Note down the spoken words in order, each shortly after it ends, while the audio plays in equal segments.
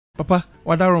Papa,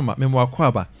 wadaroma memwa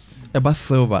kwaba. Eba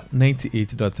silver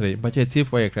 98.3. But you tea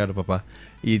for your crowd, Papa.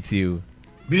 Eat you.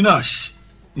 Binash,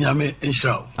 Nyame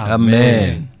Inshallah.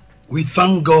 Amen. We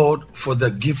thank God for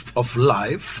the gift of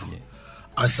life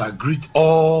as I greet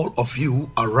all of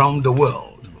you around the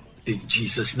world in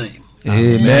Jesus' name.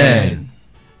 Amen.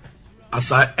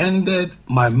 As I ended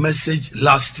my message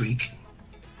last week,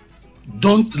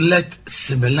 don't let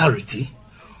similarity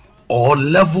or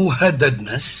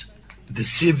level-headedness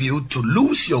deceive you to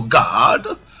lose your guard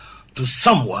to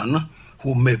someone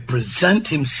who may present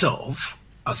himself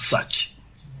as such.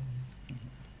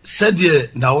 Said ye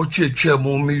na ochwe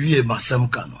mo miwie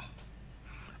masem kano.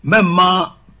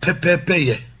 Memma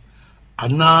pepepeye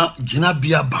ana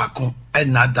jinabia bako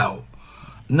enadao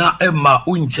na emma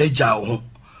uncheja ho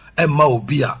emma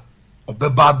obia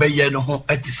obeba beye no ho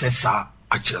etisesa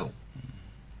achero.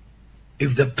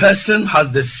 If the person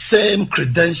has the same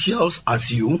credentials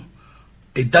as you,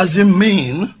 it doesn't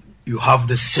mean you have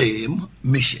the same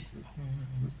mission.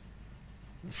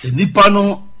 Se nipa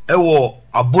no ewo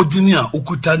abodini a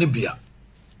ukutani bia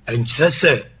enkyere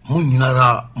se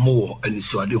munyinara mo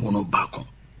enisuade hono bako.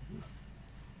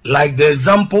 Like the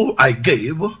example I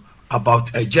gave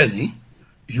about a journey,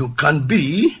 you can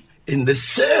be in the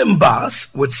same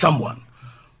bus with someone,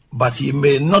 but he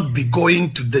may not be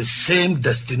going to the same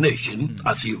destination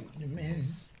as you.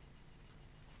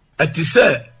 Eti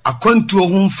se akwantuo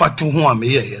ho mfato ho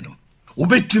ameyeye no.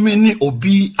 Ubetumi ni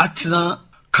obi atena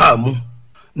car mu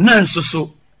na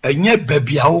nsoso enye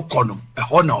baby a wokono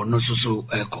eho na ono soso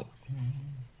eko.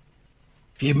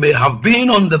 He may have been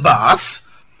on the bus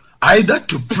either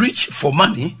to preach for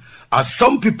money, as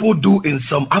some people do in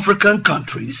some African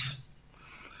countries,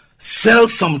 sell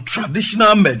some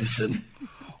traditional medicine,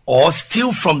 or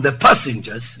steal from the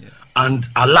passengers and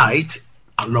alight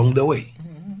along the way.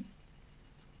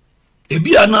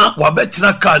 Ebiana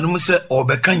wabetina ka no se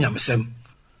obeka nyamesem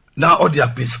na odi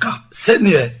apeska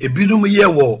sene ebinum ye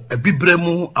wo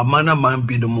ebibremu amana man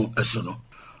binumu esono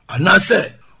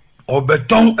anase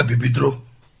obeton ebibidro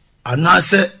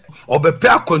anase obepe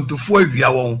akontufo awia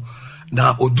won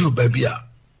na oduru babia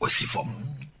wasifom.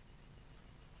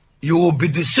 You will be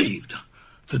deceived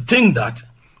to think that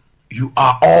you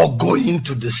are all going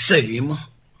to the same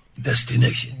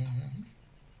destination.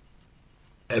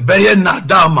 Ebeye na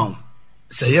dama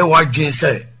say ye wadwen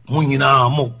say munyina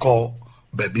moko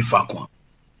baby fakwa.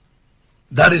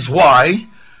 That is why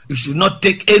you should not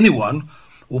take anyone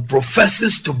who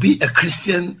professes to be a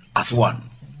Christian as one.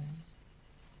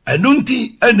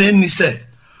 Enunti eneni say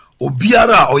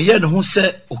obiara oye ne ho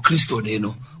say o Kristo ne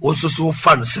no ososo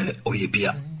fa no say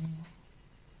oyebia.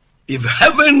 If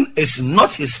heaven is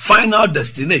not his final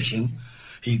destination,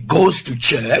 he goes to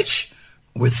church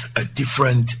with a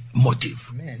different motive.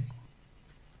 Amen.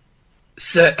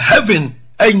 Say heaven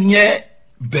enye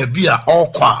baby a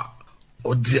okwa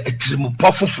or the etrimu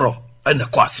pofofro ene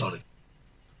kwa sorry.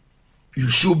 You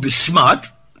should be smart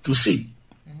to see.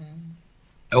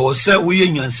 I will say we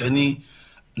nyansani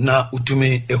na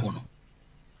utume ehono.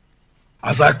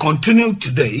 As I continue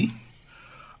today,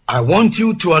 I want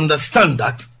you to understand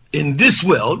that in this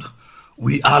world,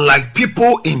 we are like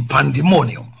people in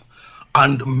pandemonium,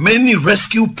 and many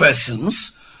rescue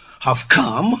persons have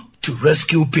come to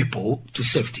rescue people to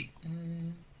safety.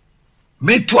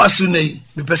 Me to asune,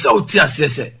 me pesa uti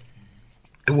asese.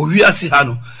 E wo wi ase ha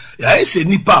no, ya ese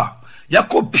nipa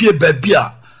yakopie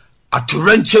babia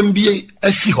atorenchem bi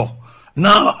asi ho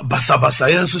na basabasa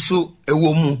yensusu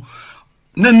ewo mu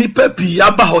na nipa pi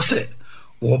aba ho se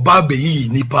wo ba beyi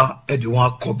nipa e de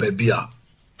won akọ babia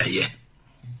eye.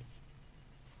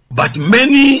 But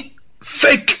many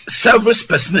fake service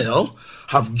personnel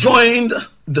have joined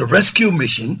the rescue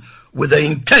mission with the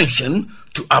intention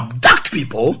to abduct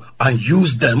people and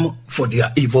use them for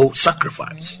their evil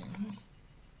sacrifice.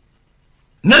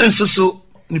 Nanso so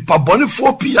nipa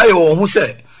bonifo pi aye wo ho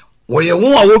se wo ye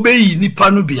won a wo beyi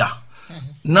nipa no bia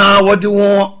na wo de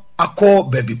won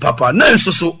akọ baby papa.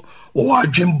 Nanso so wo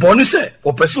adwen boni se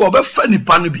wo pese wo be fa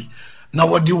nipa no bi na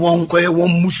wo de won koye won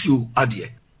musuo ade.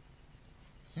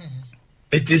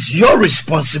 It is your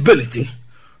responsibility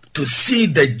to see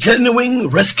the genuine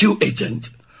rescue agent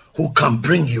who can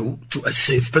bring you to a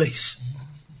safe place.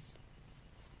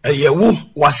 Eyewu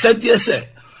wasedie se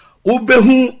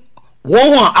ubehu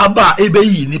won aba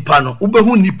ebeyi nipa no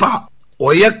ubehu nipa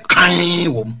oye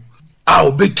kan wom a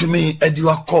obetumi edi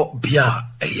akọ bia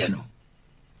eye no.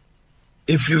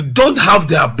 If you don't have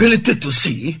the ability to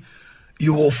see,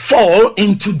 you will fall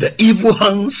into the evil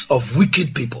hands of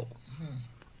wicked people.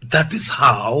 That is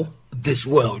how this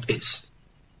world is.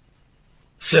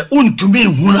 Se untumi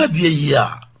huna die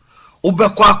ya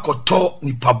Ubekwa koto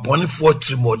ni paboni for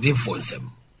trimodin for nsem.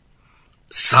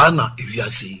 Sana if you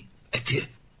see etie.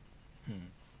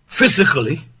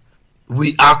 Physically,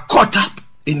 we are caught up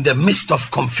in the midst of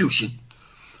confusion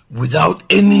without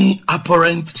any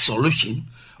apparent solution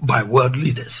by world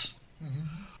leaders.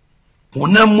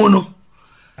 Mono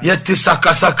yeti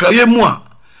sakasaka yemua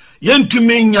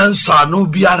yentumi nyansa no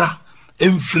biara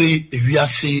emfiri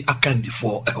ewiase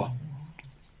akandifo eho.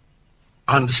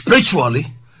 And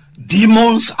spiritually,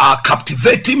 demons are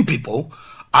captivating people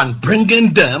and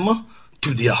bringing them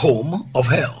to their home of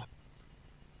hell.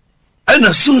 And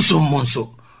as soon as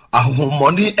monso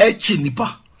ahomoni echi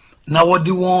nipa na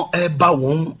wodi won eba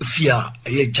won fia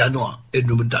eye janua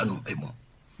enum danu emo.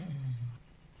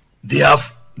 They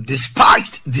have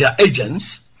dispatched their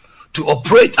agents to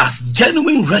operate as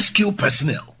genuine rescue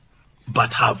personnel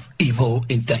but have evil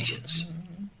intentions.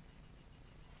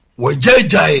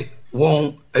 Wajajai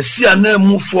won asiana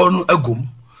mufo no agum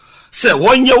se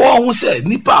wonye won se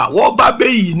nipa wo ba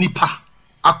beyi nipa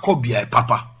akobia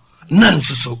papa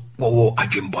nansuso wo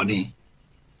adwemboni.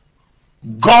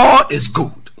 God is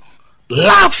good,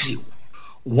 loves you,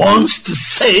 wants to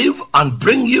save and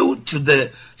bring you to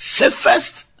the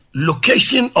safest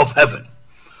location of heaven,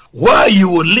 where you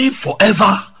will live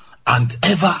forever and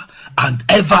ever and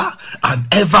ever and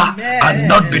ever. Amen. And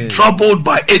not be troubled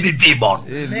by any demon.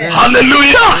 Amen.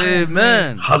 Hallelujah.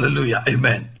 Amen. Hallelujah.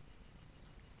 Amen.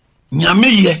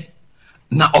 Nyamiye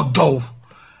na odo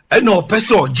eno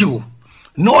pese ojiwo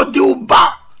no de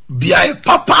ba bia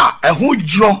papa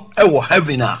ehudwo ewo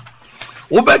heaven a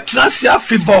wo betrase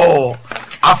afibo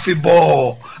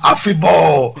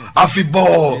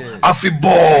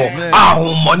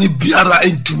money biara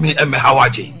entumi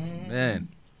emehawaje. Amen.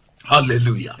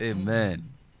 Hallelujah. Amen.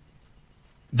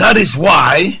 That is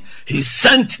why he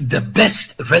sent the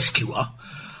best rescuer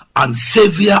and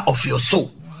savior of your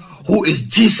soul, who is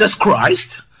Jesus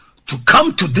Christ, to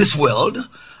come to this world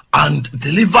and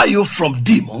deliver you from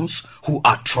demons who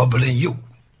are troubling you.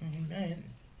 Amen.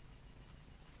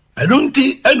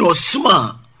 Enunti eno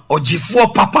suma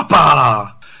ojifo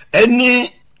papa eni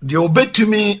de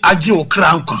obetumi agi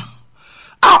okranka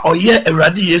a oye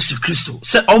Awurade Yesu Kristo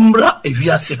se omra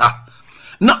ewiase ha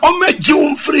na omeji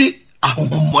umfri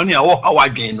ahomoni a wo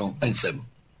hawadwen no ensem.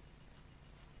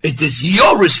 It is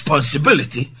your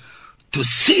responsibility to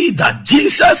see that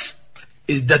Jesus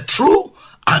is the true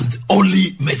and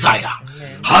only Messiah.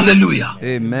 Amen. Hallelujah.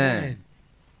 Amen.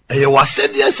 Eye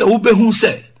wasede se ubehu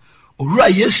se owura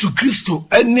Yesu Kristo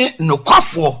ene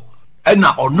nokwafo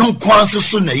ena ono nkwan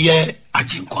so na ye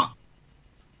aginkwa.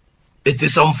 It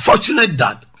is unfortunate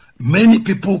that many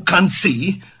people can't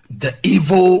see the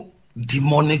evil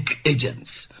demonic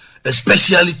agents,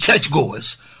 especially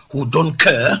churchgoers who don't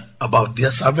care about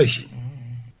their salvation.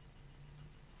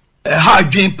 Ha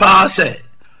dwen pa se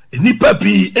nipa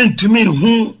bi entumi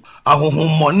hu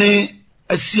ahohomone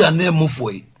asia na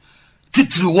emufoi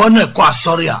titiri wona kwa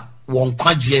asori a won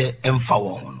kwagye emfa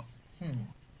won no.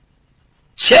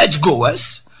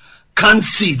 Churchgoers can't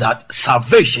see that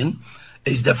salvation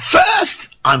is the first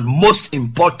and most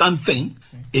important thing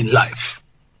in life.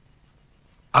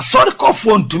 Asori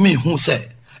kofo ntumi hu se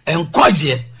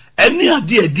enkwagye eni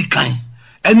ade edikan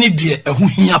eni de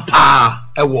ehuhia pa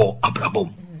ewo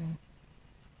abrabom.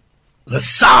 The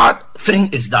sad thing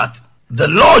is that the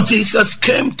Lord Jesus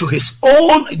came to his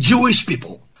own Jewish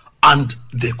people and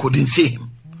they couldn't see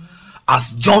him.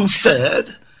 As John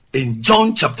said in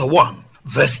John chapter 1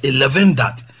 verse 11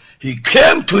 that he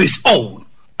came to his own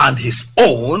and his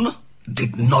own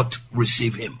did not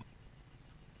receive him.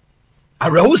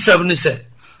 Arehu 7 said,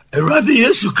 Awurade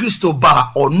Yesu Kristo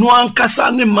ba ono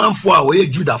ankasa ne manfo a we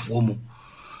Judafo mu.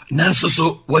 Nanso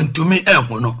so wantumi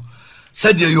ehwo no.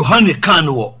 Said Yohane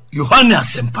kan wo Yohane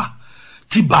asempa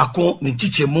ti bako ne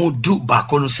chichemu du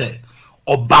bako no se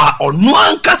oba ono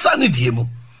ankasa ne die mu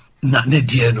na ne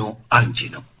die no anji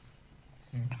no.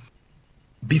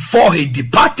 Before he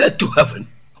departed to heaven,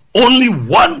 only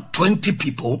 120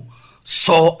 people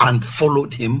saw and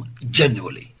followed him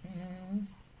genuinely.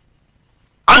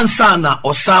 Ansana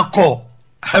osako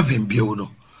heaven bio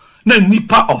no na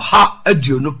nipa oha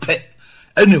adio no pe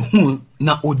ene hu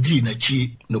na odi na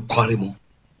chi no kwaremu.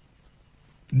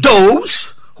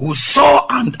 Those who saw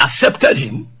and accepted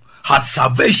him had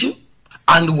salvation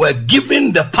and were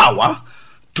given the power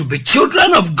to be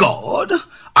children of God,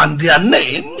 and their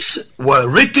names were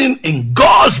written in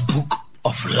God's book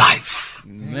of life.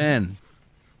 Amen.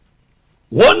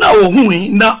 Wona wohui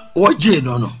na woje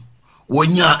no no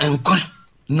wonya enkwa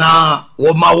na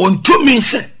woma wontumi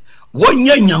se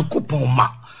wonya Nyankopon ma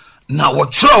na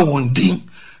wokyerɛ won din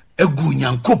egu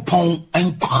Nyankopon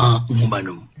enkwa nwoma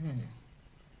no.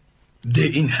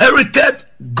 They inherited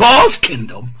God's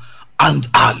kingdom and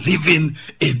are living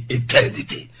in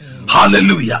eternity.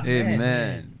 Hallelujah.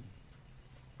 Amen.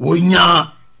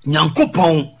 Wonya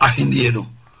nyankopon ahenie no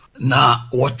na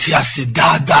wotiase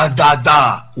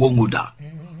da wonguda.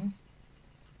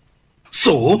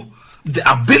 So the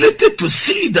ability to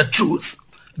see the truth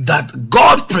that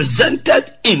God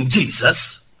presented in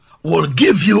Jesus will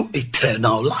give you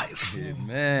eternal life.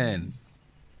 Amen.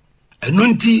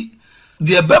 Enunti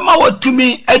de bema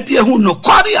watumi edi hu no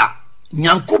kware a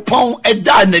nyankopon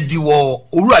eda na di wo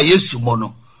owura Yesu mo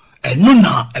no enu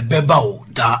na ebeba wo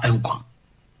da enkwa.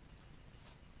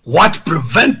 What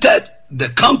prevented the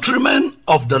countrymen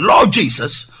of the Lord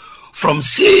Jesus from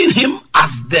seeing him as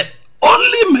the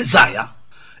only Messiah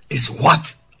is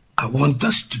what I want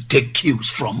us to take cues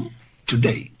from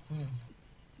today.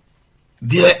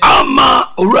 The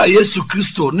ama owura Yesu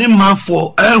Kristo ni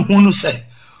manfo ehunu se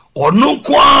ono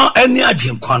kwa eni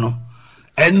ajenkwa no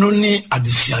eno ni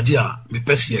adesiade a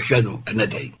mepese ehwe no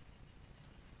enedai.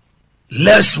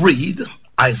 Let's read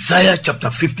Isaiah chapter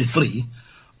 53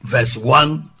 verse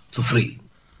 1 to 3.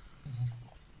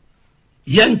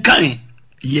 Yenkan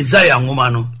Isaiah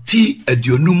ngoma no ti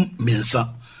aduonum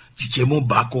miensa chichemu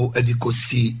bako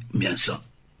edikosi miensa.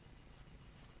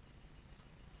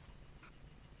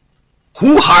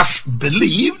 Who has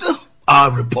believed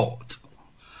our report,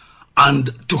 and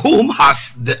to whom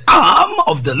has the arm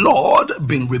of the Lord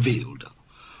been revealed?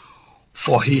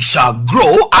 For he shall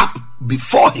grow up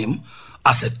before him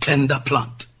as a tender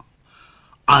plant,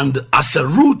 and as a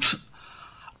root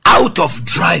out of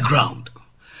dry ground.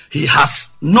 He has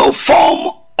no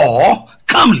form or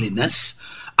comeliness,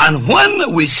 and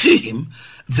when we see him,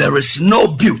 there is no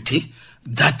beauty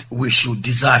that we should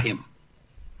desire him.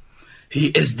 He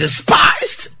is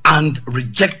despised and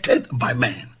rejected by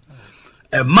men,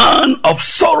 a man of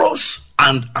sorrows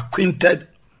and acquainted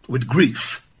with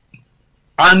grief.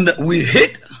 And we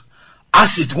hid,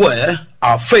 as it were,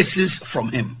 our faces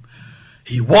from him.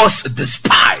 He was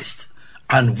despised,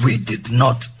 and we did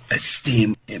not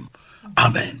esteem him.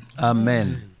 Amen.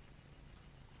 Amen.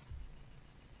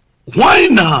 Why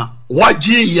na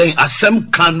waji yen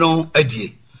asem kano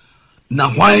edie? Na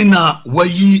why na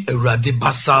wayi Awurade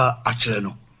basa akyere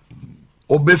no?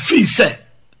 Obefi se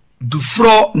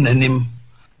dufro nanim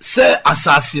se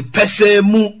asase pese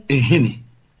mu ehini.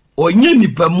 Onye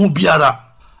nipa mu biara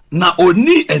na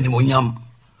oni enimonyam.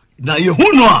 Na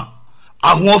yehu no a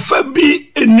ahofa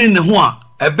bi eni ne ho a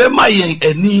ebema yen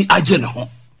ani agye ne ho.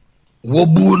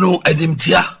 Wobu no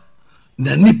edimtia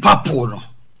na nipa po no.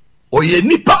 Oye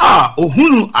nipa a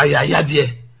ohunu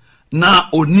ayayade na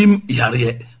onim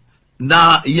yare.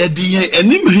 Na yedi yen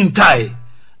enim hintai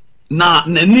na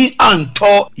nani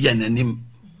anto yen enim.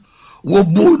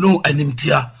 Wobu no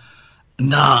enimtia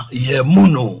na ye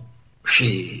muno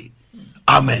she.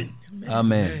 Amen.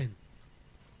 Amen.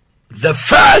 The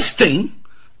first thing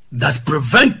that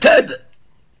prevented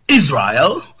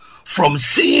Israel from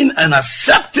seeing and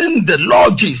accepting the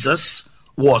Lord Jesus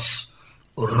was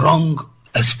wrong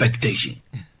expectation.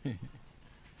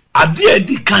 Ade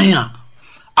di kanya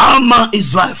ama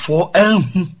Israel for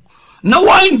enhu na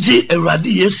wanji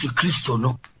Awurade Yesu Kristo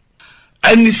no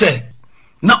eni se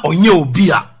na onye obi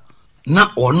a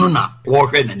na ono na wo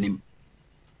hwe nanim.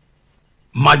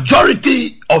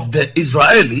 Majority of the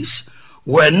Israelis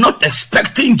were not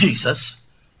expecting Jesus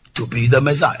to be the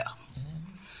Messiah.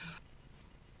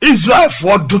 Israel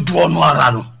for dodo no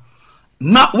ara no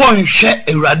na won hwe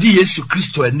Awurade Yesu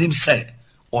Kristo anim se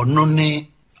ono ne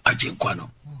ajenkwa no.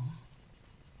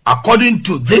 According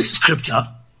to this scripture,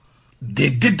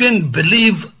 they didn't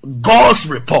believe God's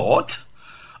report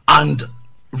and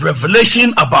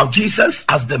revelation about Jesus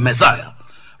as the Messiah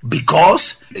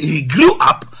because he grew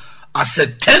up as a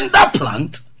tender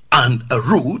plant and a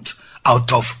root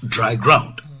out of dry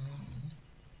ground.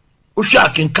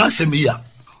 Usha kin kasemiya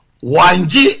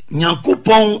wanji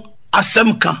nyankopon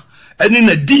asemka eni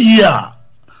na diya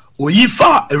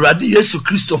oyifa Awurade Yesu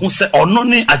Kristo ho se ono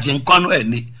ne ajenkwa no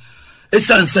eni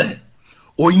esan se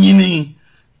onyini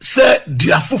se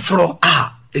duafoforo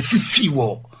a efifi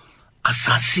wo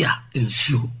asase a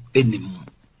ensuo enim.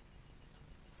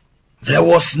 There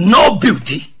was no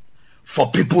beauty for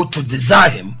people to desire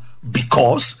him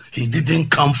because he didn't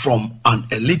come from an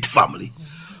elite family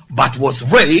but was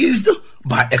raised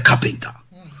by a carpenter.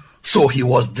 So he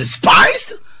was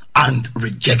despised and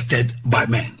rejected by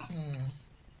men.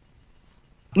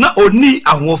 Na oni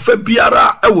ahofa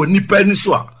biara ewo nipa ni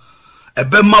so a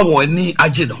ebema wo ani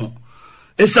agye ne ho.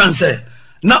 Esan se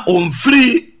na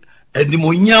onfiri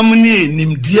enimonyam ni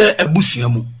nimdie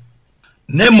abusua mu.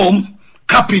 Nemom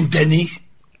carpenter ni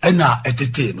ena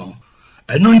etete no.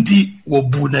 Enunti wo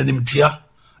bu nanimtia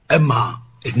ema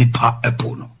enipa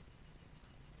epono.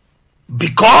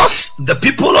 Because the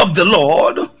people of the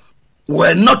Lord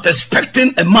were not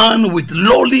expecting a man with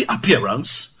lowly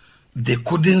appearance, they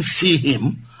couldn't see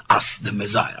him as the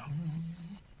Messiah.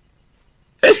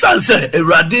 Esan se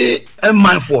Erade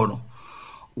emanfo no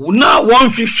na won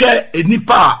hwehwe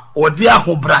enipa ode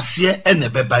ahobrase ene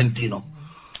beba nti no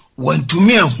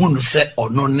wantumi ehunu se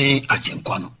ono ne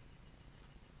agenkwa no.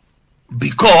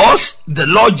 Because the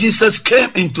Lord Jesus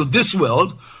came into this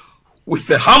world with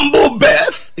a humble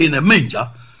birth in a manger,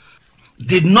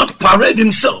 did not parade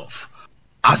himself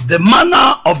as the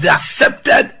manner of the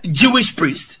accepted Jewish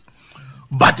priest,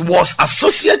 but was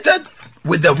associated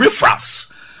with the riffraffs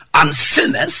and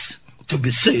sinners to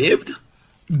be saved,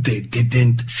 they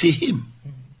didn't see him.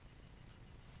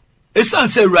 Esan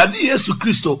se Radi Yesu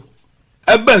Kristo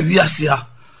ebe wiasia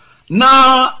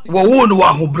na wo no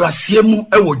wa hobrasie mu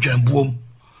e wo dwanbuom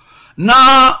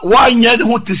na wanye ne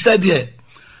ho te se de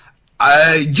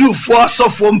Jewfo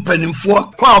asofo mpanimfo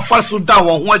kwa afaso da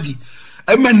won ho adi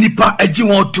ema nipa agi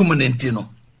won tum ne ntino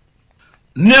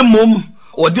nemom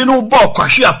ode no bo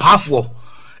kwahwe apaafo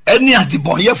eni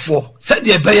adibonyefo se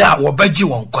de be ya wo bagi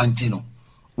won kwantino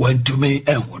wantumi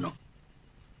enho no.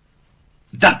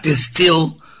 That is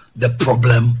still the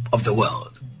problem of the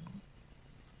world.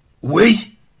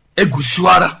 We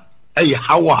egusuara eye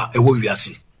hawa ewo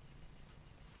wiase.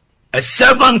 A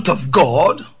servant of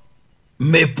God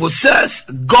may possess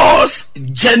God's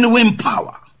genuine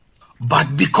power,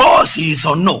 but because he is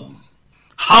unknown,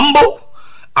 humble,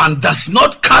 and does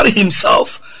not carry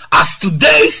himself as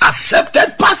today's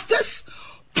accepted pastors,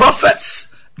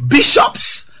 prophets,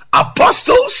 bishops,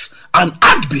 apostles, and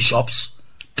archbishops,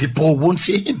 people won't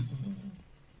see him.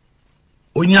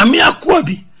 Onyame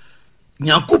akwabi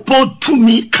Nyankopon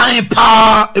tumi kan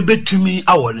pa ebetumi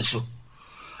awone so.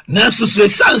 Nanso so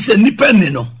esanse nipa ni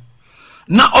no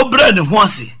na obre ne ho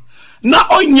ase na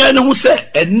onye ne ho se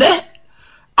ene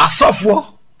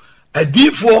asofo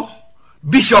adifo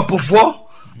bishopfo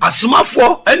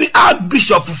asomafo any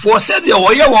archbishopfo said ye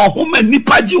woye won ho ma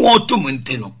nipa gi won tum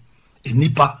nti no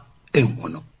nipa enwo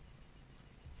no.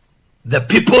 The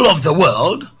people of the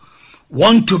world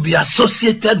want to be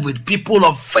associated with people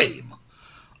of fame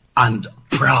and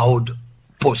proud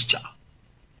posture.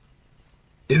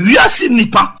 Wiase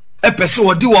nipa epese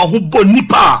odi wo ho bo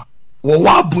nipa wo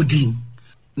wa bodin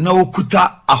na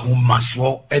okuta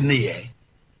ahomaso eneye.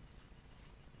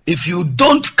 If you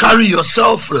don't carry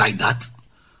yourself like that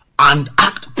and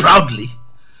act proudly,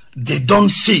 they don't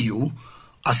see you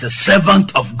as a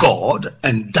servant of God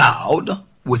endowed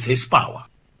with his power.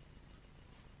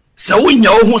 Se wonya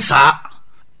wo ho sa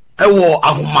ewo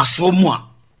ahomaso mu a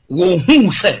wo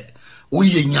hu se wo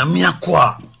ye nyame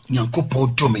akwa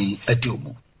Nyankopon tumi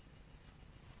atumu.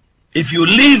 If you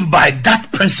live by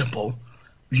that principle,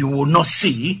 you will not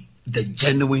see the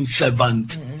genuine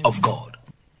servant of God.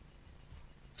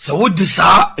 So what this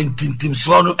are in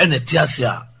tintimso no enetiase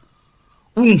a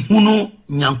unhunu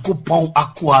Nyankopon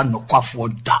akwa no kwafo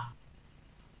da.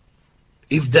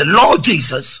 If the Lord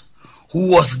Jesus,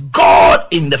 who was God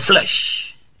in the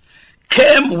flesh,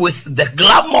 came with the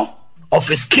glamour of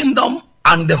his kingdom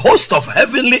and the host of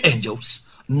heavenly angels,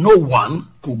 no one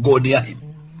could go near him.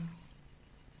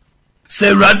 Se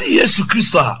Radi Yesu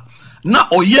Kristo na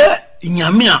oye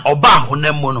nyame a oba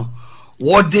honemo no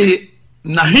wode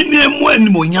na hene mu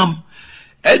animonyam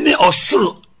ene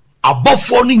osoro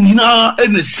abofo no nyina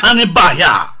ene sane ba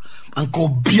ya anko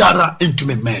biara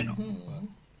entume meno.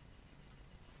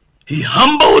 He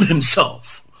humbled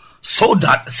himself so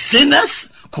that sinners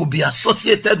could be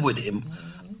associated with him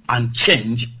and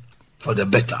change for the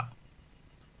better.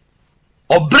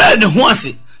 Obre ne ho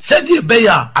ase said ye be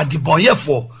ya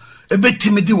adibonyefo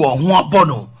ebetimidi wo ho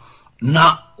abono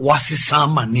na wasisa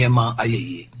maniema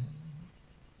ayeye.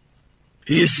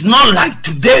 He is not like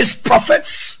today's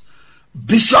prophets,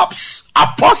 bishops,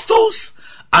 apostles,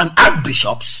 and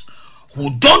archbishops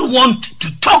who don't want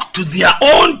to talk to their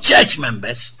own church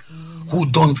members who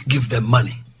don't give them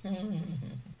money.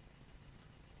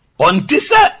 On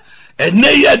tisa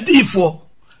eneye difo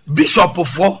bishop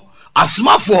for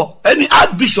asmafo any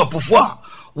archbishop for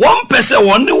one person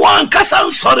one kasa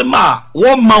sorry ma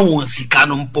one man won sika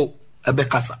no mpo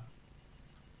ebekasa.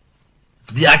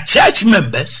 Their church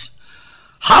members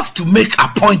have to make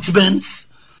appointments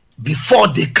before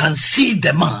they can see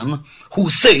the man who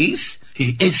says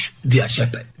he is their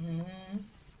shepherd.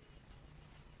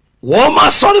 Woma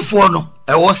sorry for no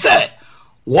e wo say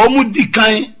womu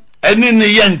dikan ene ne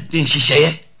yen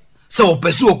nhihye se wo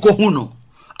pese okohu no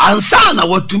ansa na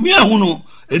watumi ahu no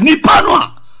nipa no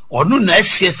a ono na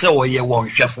esie se wo ye won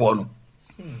hwefo no.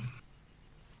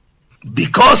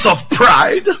 Because of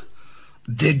pride,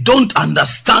 they don't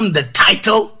understand the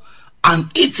title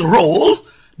and its role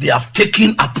they have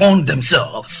taken upon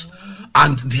themselves,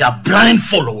 and their blind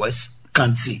followers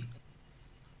can see.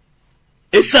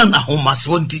 Esan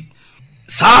ahomaswonti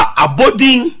sa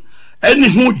abodin eni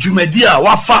hu dwumadi a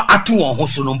wafa ato won ho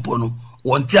so no mpo no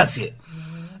wonte ase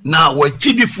na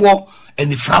wachidifo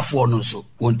eni frafo no so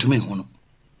wontumi hu no.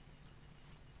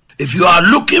 If you are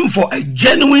looking for a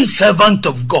genuine servant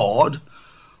of God,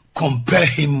 compare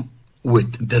him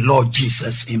with the Lord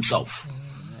Jesus himself.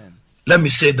 Amen. Let me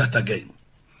say that again.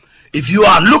 If you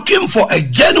are looking for a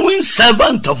genuine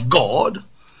servant of God,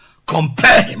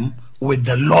 compare him with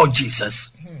the Lord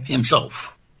Jesus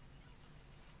himself.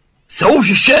 So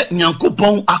uhwehwe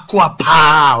Nyankopɔn akwa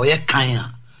pa o ye kan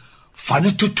a fa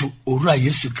ne tutu owura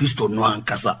Yesu Kristo no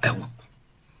ankasa eho.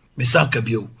 Mesanka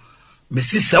bio.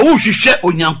 Mesi se uhwehwe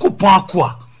Onyankopɔn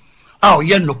akwa a o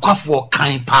ye nokwafo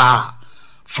kan pa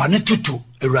fa ne tutu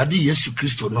Awurade Yesu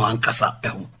Kristo no ankasa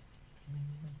eho.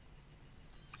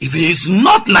 If he is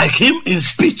not like him in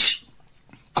speech,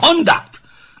 conduct,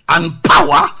 and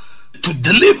power to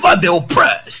deliver the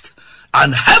oppressed,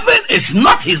 and heaven is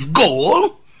not his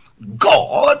goal,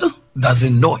 God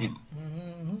doesn't know him.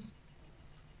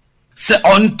 Se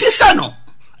ontisano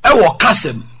ewo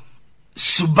kasem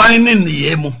subaini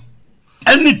niyemu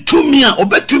eni tumia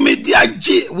obetumi di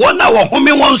aji wana wa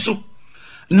home wansu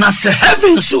na se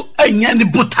heaven su enya ni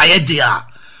butaye dia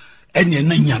enya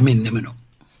na nyame nimeno.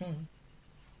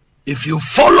 If you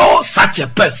follow such a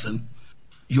person,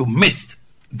 you missed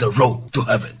the road to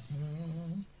heaven.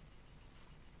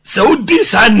 So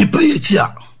this nipa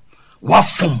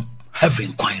wafum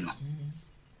heaven kwano.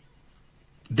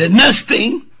 The next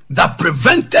thing that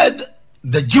prevented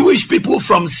the Jewish people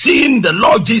from seeing the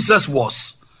Lord Jesus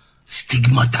was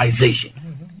stigmatization.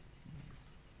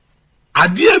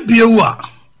 Adie biewa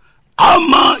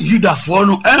ama Yudafo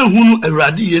no ehunu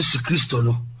Awurade Yesu Kristo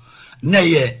no na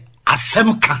ye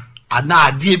asemka ana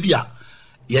adie bia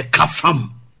ye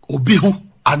kafam obi ho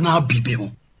ana bibi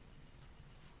ho.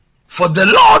 For the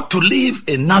Lord to live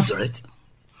in Nazareth,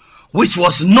 which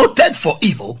was noted for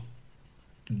evil,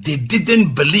 they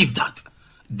didn't believe that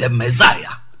the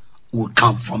Messiah would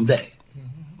come from there.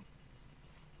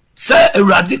 Say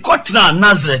Eradikotna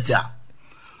Nazareth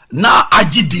na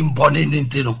ajidim boni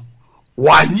nintino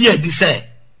wa nye di say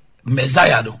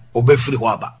Messiah no obefri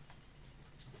waba.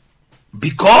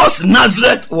 Because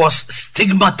Nazareth was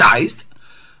stigmatized,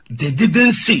 they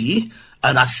didn't see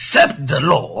and accept the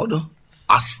Lord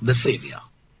as the Savior.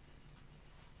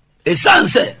 Esan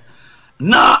say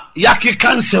na yaki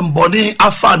kansem boni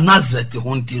afa Nazareth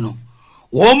hontino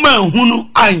woma hunu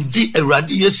anji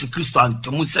Awurade Yesu Kristo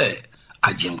antumu say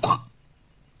ajenkwa.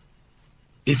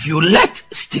 If you let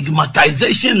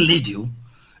stigmatization lead you,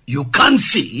 you can't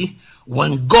see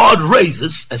when God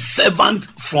raises a servant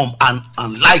from an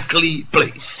unlikely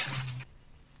place.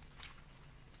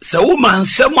 Se woman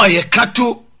sema ye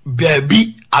kato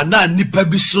baby ana nipa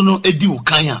bi so no edi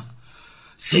ukanya.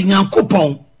 Se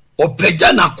Nyankopɔn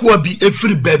opagya na koa bi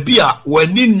efiri baby a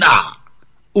wani na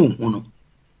unhunu.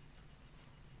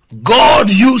 God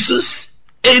uses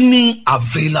any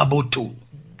available tool.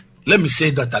 Let me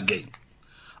say that again.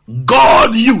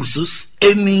 God uses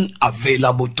any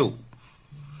available tool.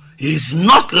 He is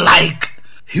not like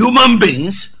human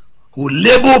beings who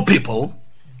label people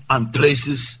and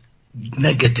places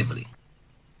negatively.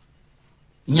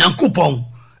 Nyankopɔn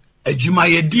adwuma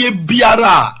yedie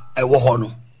biara ewo ho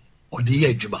no odi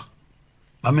ye adwuma.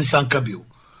 Mame sanka bio.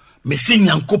 Mesi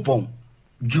Nyankopɔn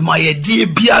dwuma yedie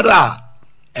biara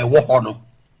ewo ho no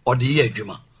odi ye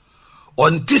adwuma.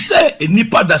 Onti se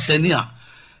enipa dasani a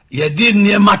yedi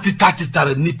niema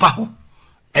titatitare nipa ho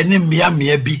ene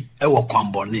mia bi ewo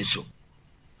kwambone so.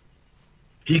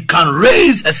 He can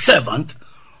raise a servant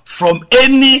from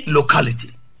any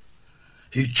locality.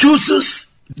 He chooses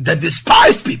the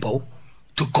despised people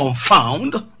to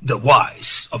confound the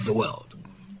wise of the world.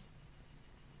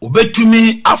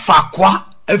 Obetumi afakwa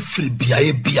efri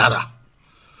biaye biara.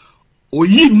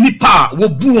 Oyi nipa wo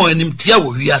buo animtia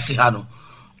wo wiase ha no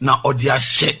na odi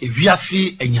ahye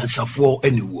wiase enyansafo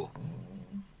aniwo.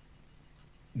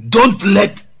 Don't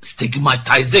let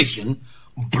stigmatization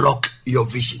block your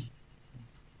vision.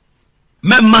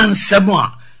 Memman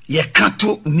semwa ye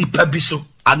kato nipa biso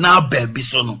ana ba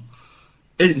biso no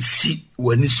ensi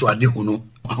wani so ade hono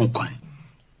hankwan.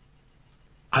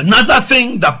 Another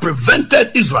thing that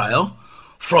prevented Israel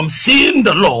from seeing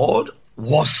the Lord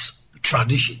was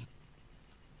tradition.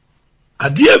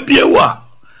 Adie biewa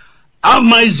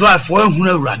ama Israel for ehunu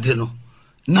Awurade no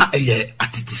na eye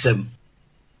atitisem.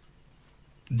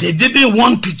 They didn't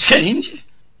want to change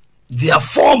their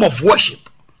form of worship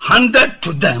handed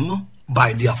to them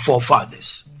by their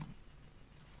forefathers.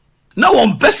 Now,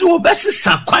 one person will best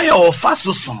sakwaya or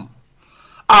fasosom.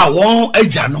 Won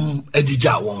ejanom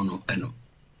edija won eno.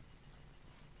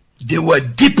 They were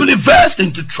deeply versed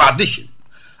into tradition.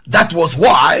 That was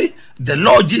why the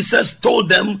Lord Jesus told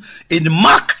them in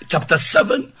Mark chapter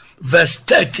 7 verse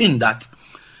 13 that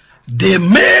they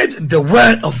made the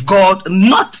word of God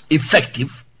not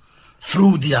effective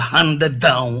through their handed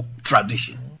down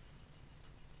tradition.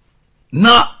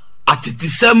 Na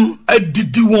atitisem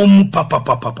edidi won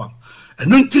papa.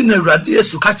 Eno nti na Awurade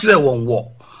Yesu ka kire won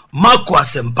wo Marko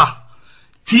asempa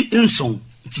ti nson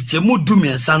chichemu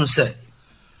dumiensa no se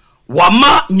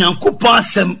wama Nyankopon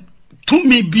asem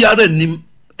tumi biara nim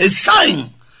esign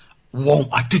won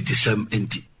atitisem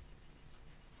enti.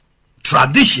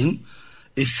 Tradition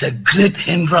is a great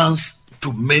hindrance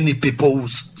to many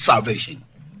people's salvation.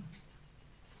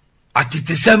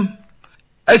 Atitisem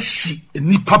esi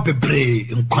nipa bebre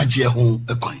nkwagye ho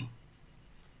ekwan.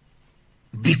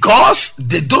 Because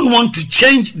they don't want to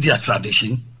change their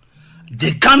tradition,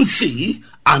 they can't see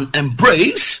and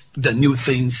embrace the new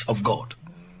things of God.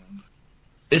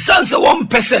 Esan se one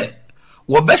pese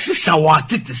wo besi sa wa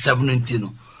atitisem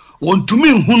no won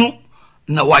tumi hunu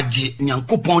na waje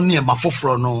Nyankopon ne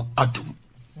mafoforo no atum.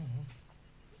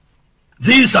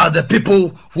 These are the people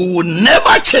who will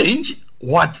never change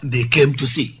what they came to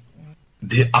see.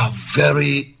 They are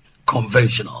very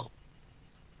conventional.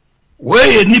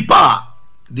 Where nipa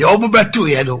the obubetu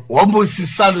yedo obu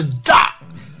sisalo da.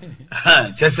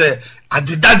 Just say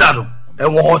adidada no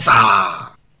ewo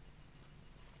sa.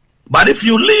 But if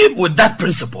you live with that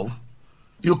principle,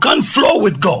 you can't flow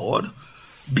with God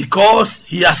because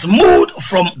he has moved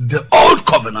from the old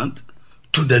covenant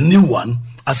to the new one,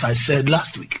 as I said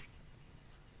last week.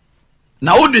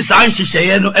 Now this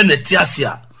anshisheye no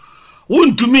enetiasia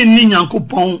wontumi ni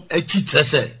Nyankopon echitre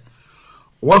se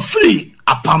wo free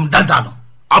apam dada no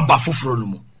aba foforo no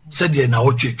mu se de na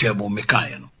wotwetwe mo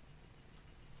mekae no.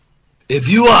 If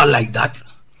you are like that,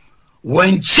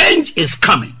 when change is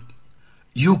coming,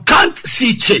 you can't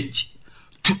see change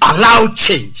to allow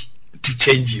change to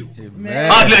change you.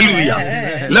 Amen. Hallelujah.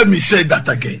 Amen. Let me say that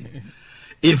again.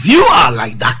 If you are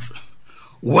like that,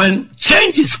 when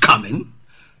change is coming,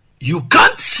 you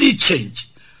can't see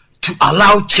change to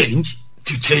allow change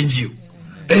to change you.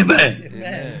 Amen.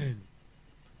 Amen.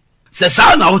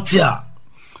 Sesa na otia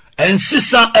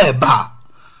ensisa eba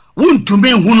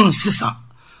wuntumi hunu nsisa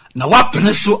na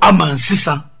wapene so ama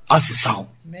nsisa asisa.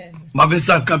 Amen.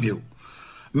 Mabesa kabio.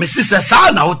 Mesi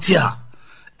sesa na otia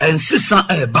ensisa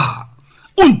eba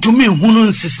wuntumi hunu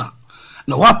nsisa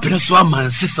na wapene so ama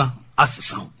nsisa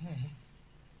asisa.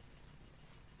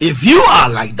 If you are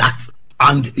like that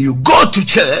and you go to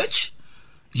church,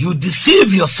 you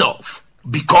deceive yourself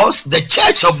because the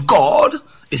church of God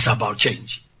is about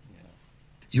change.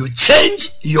 You change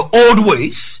your old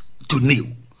ways to new.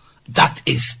 That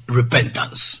is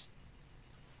repentance.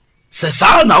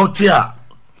 Sesa na otia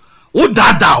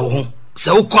udada ho se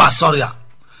ukọ asori a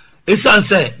esan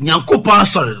se Nyankopon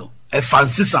asori no e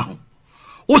fansisa ho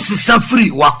usisa free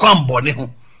wakwan bone ho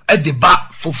e de ba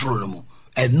foforo no mu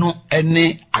eno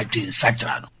ene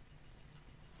adwensachra no.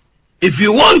 If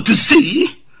you want to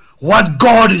see what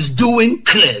God is doing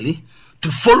clearly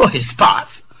to follow his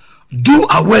path, do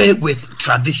away with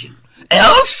tradition.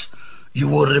 Else, you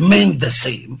will remain the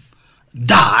same,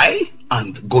 die,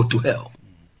 and go to hell.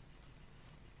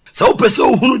 So,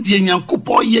 person who di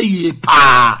Nyankopon ye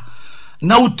pa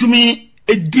na utumi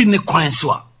edi ne kwan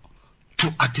so a to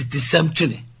atitisem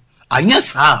twene. Anya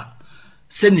sa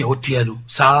se ne otie no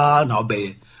sa na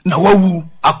obeye na wawu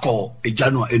akọ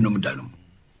ejano enum danum.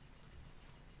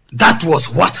 That was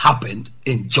what happened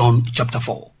in John chapter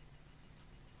 4.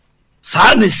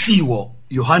 Sa ne siwo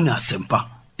Yohana Asempa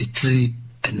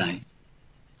 3:9.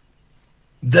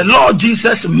 The Lord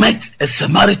Jesus met a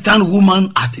Samaritan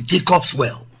woman at Jacob's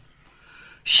well.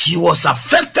 She was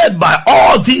affected by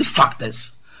all these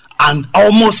factors and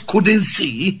almost couldn't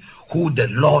see who the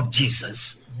Lord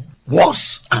Jesus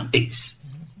was and is.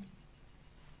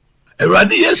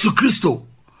 Awurade Yesu Kristo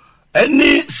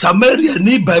any Samaria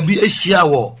ni baby ehia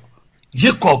wo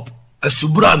Jacob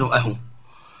asubura no eho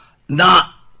na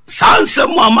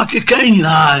sansem amakeka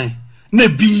nyina na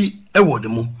bi ewo de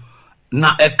mu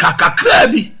na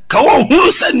ekakakra bi ka wo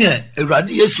hu sene Awurade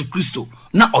Yesu Kristo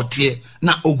na otie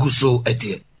na oguso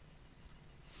etie.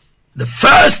 The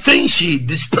first thing she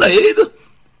displayed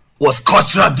was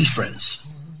cultural difference.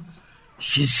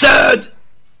 She said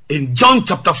in John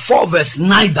chapter 4 verse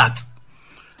 9 that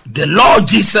the Lord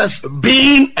Jesus,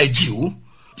 being a Jew,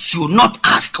 should not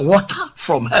ask water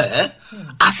from her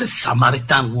as a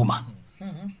Samaritan woman.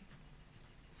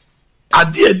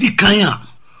 Adi di kanya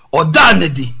oda ne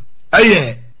di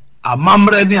eye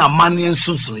amamre ni amane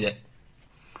nsunsuye.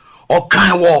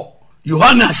 Okan wo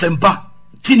Yohana Sempa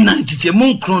tinan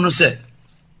chichemu nkron no se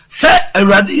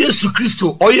Awurade Yesu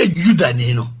Kristo oye Juda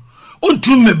ni no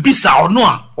ontum me bisa ono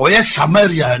a oye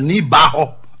Samaria ni ba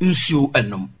ho nsuo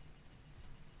enom.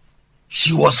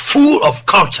 She was full of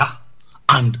culture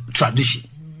and tradition.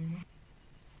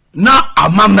 Na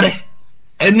amamre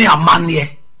eni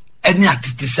amane eni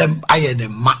atitisem aye ne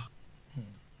ma.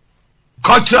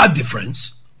 Cultural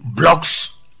difference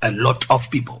blocks a lot of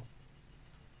people.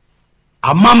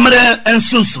 Amamre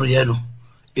ensunsroye no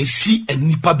esi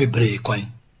enipa bebree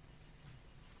kwan.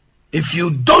 If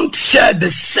you don't share the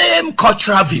same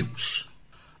cultural views,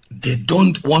 they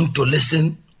don't want to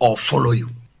listen or follow you.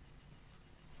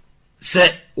 Say,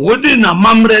 wodi na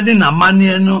mamre di na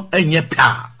manie no enye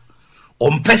pa.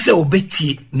 Ompese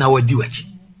obeti na wadi wachi.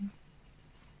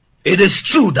 It is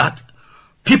true that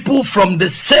people from the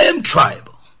same tribe,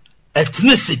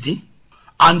 ethnicity,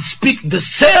 and speak the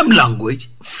same language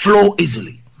flow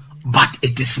easily, but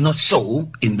it is not so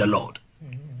in the Lord.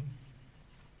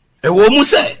 Ewo mu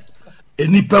se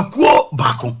enipakuo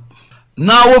bako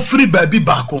na wo free baby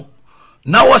bako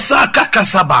na wo sa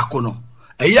kakasa bako no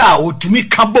eya otumi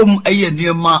kabom eye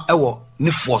niema ewo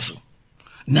ne foso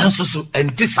nanso so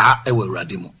enti sa ewo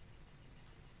Awurade mu.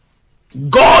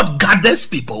 God gathers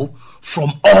people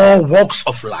from all walks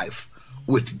of life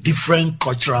with different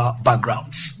cultural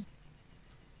backgrounds.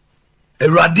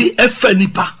 Awurade efa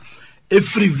nipa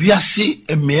efri wiase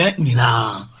emea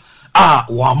nyina a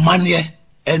wa manie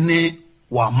ene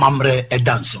wa mamre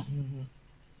edanso.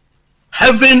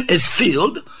 Heaven is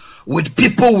filled with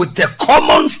people with a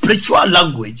common spiritual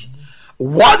language,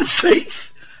 one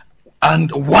faith,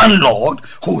 and one Lord,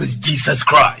 who is Jesus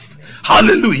Christ.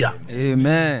 Hallelujah.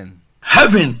 Amen.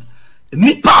 Heaven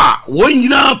nipa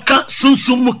wonyina ka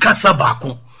sunsumu kasa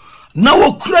bako na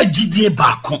wokura jidie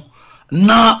bako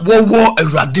na wowo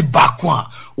Awurade bako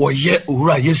a woye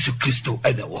owura Yesu Kristo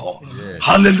ene wo.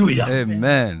 Hallelujah.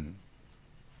 Amen.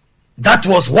 That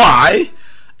was why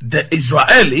the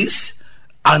Israelis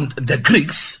and the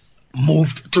Greeks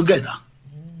moved together.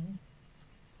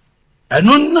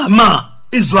 Enun ma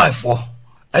Israel for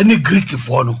any Greek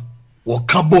for no wo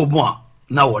kabo mo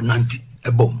na wo nanti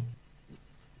ebom.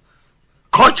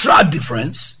 Cultural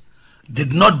difference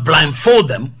did not blindfold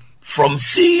them from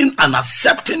seeing and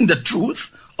accepting the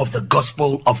truth of the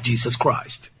gospel of Jesus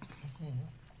Christ.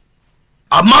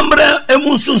 Amambre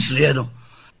emunsunsuye no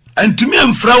entumi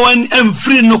emfrawan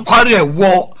emfri no kware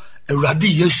wo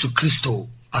Awurade Yesu Kristo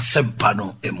asempa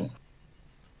no emu.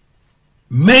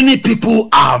 Many people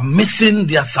are missing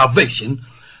their salvation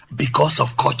because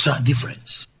of cultural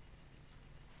difference.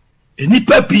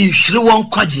 Enipa pi hwere won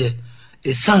kwagye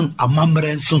esan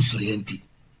amamre nsunsurenti.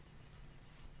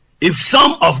 If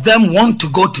some of them want to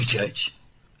go to church,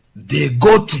 they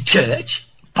go to church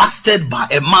pastored by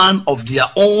a man of their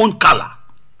own color,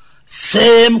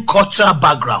 same cultural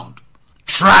background,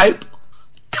 tribe,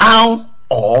 town,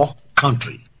 or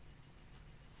country.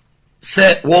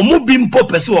 Say wo mu bimpo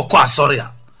pese wo kwa asori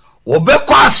a wo be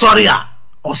kwa asori a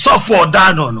osofo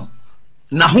odano no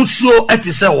na husuo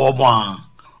etise wo mo a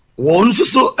wo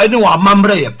nsuso ene wa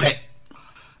mamre ye pe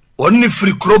wonni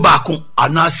free kro baako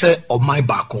anase omai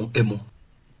baako emu.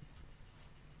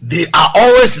 They are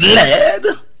always led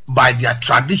by their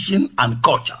tradition and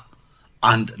culture,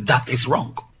 and that is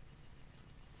wrong.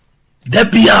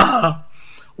 Debia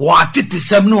wa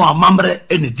titisem no amamre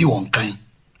ene di won kan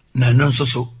na no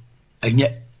nsoso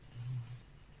enye.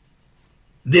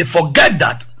 They forget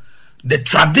that the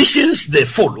traditions they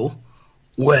follow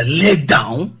were laid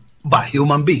down by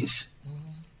human beings.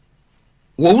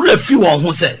 Wo wure fi won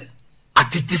ho se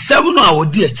atitisem no a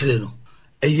wodi a kire no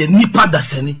eye nipa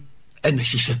dasani ene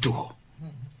hihye to ho.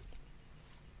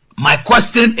 My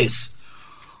question is,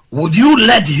 would you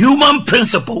let human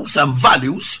principles and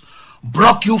values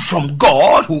block you from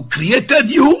God who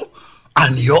created you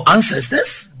and your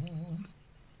ancestors?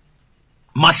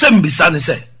 Masem bisane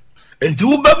se enti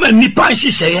wo be ma nipa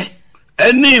hihye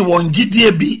ene won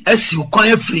gidie bi asi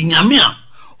kwan afri nyame a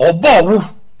obo wo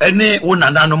ene wo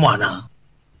nanano mo ana.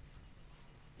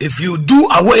 If you do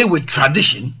away with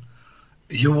tradition,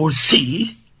 you will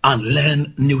see and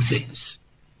learn new things.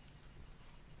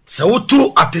 So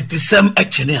wotu atitisem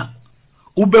ekene a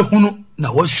ubehunu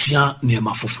na wasua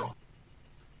niema foforo.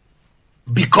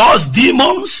 Because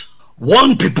demons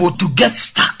want people to get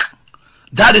stuck.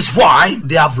 That is why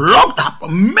they have locked up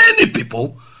many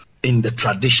people in the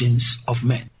traditions of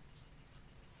men.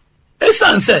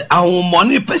 esan say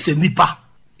ahomoni pese nipa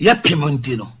ye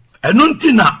pimonti no eno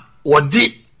nti na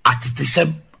wode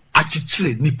atitesem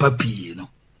achichire nipa pii no.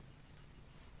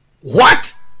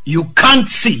 What you can't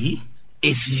see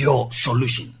is your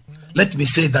solution. Let me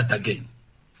say that again.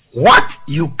 What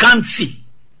you can't see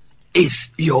is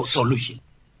your solution.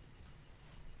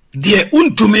 Die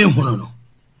untumi hunu no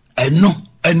eno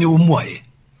ene umuaye.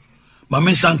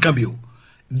 Mame sanka bio.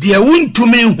 Die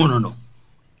untumi hunu no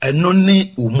eno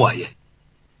ni umuaye.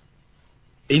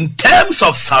 In terms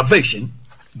of salvation,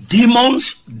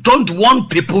 demons don't want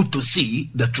people to see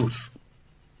the truth.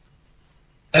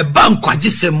 Eba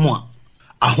Nkwagye semwa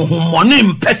ahohomone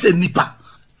mpese nipa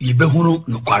yibehunu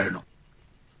nokware no.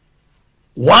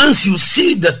 Once you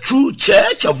see the true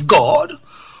church of God,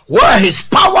 where his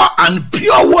power and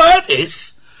pure word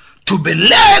is to be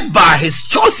led by his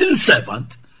chosen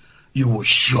servant, you will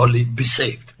surely be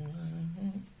saved.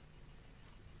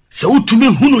 So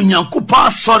utumi hunu Nyankopɔn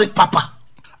sorry papa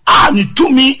ni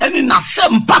tumi eni na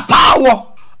sem papa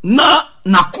wo na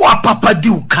nakoa papa di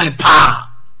ukan pa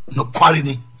no kware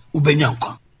ni ubenya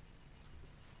nkwa.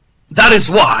 That is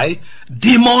why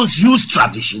demons use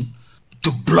tradition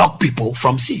to block people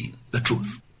from seeing the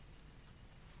truth.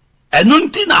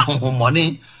 Enunti na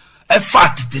honhomone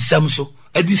efa titisem so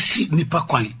edi si nipa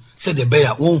kwan said the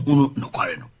bear won hunu no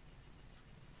kware no.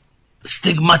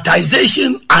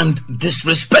 Stigmatization and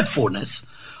disrespectfulness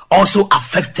also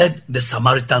affected the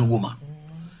Samaritan woman.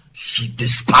 She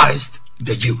despised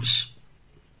the Jews.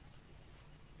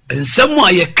 And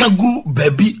someone ye kagu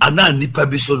baby ana nipa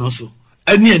bi so no so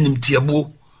ani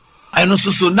animtiabo ayno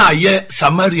so na ye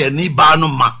Samaria ni ba no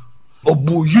ma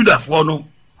obu Yudafo no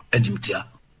animtia.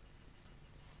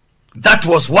 That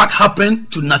was what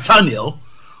happened to Nathanael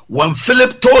when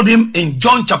Philip told him in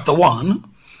John chapter 1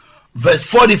 verse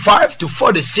 45 to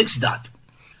 46 that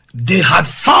they had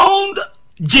found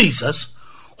Jesus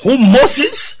whom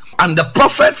Moses and the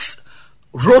prophets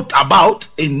wrote about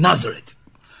in Nazareth.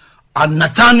 And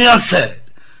Nathanael said,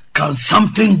 can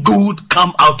something good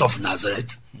come out of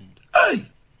Nazareth? Hey.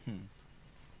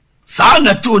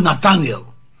 Saana to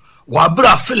Nathanael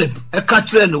wabra Philip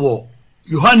ekatre no wo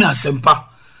Yohana sempa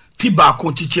tiba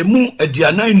ko chichemu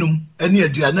aduananum ene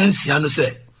aduanansia no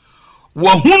se wo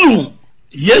hunu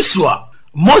Yesu a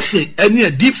Mose ene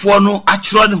adifo no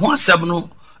akiro ne ho asem no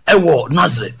ewo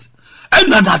Nazareth.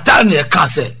 Ena Nathanael ka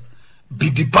se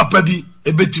bibi papa bi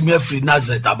ebetumi afri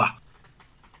Nazareth aba.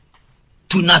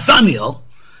 To Nathanael,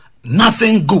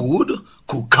 nothing good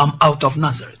could come out of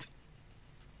Nazareth.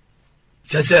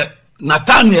 Just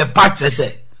Nathanael part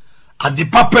say, at the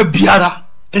papa biara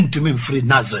entumi free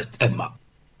Nazareth emma.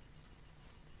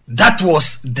 That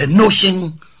was the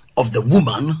notion of the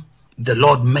woman the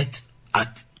Lord met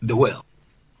at the well.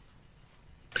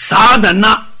 Saada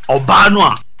na obano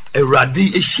a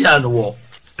Eradi ehia no wo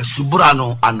esubura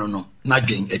no ano no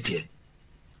nadwen etie.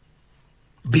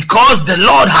 Because the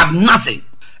Lord had nothing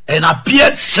and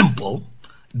appeared simple,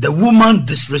 the woman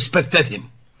disrespected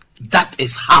him. That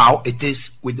is how it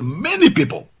is with many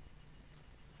people.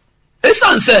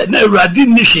 Esan said, na Eradi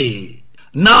nihe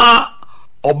na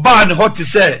oba ne hot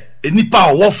say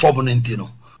enipa owo form no ntino.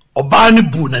 Oba ne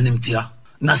bu na nimtia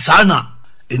na sana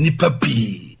enipa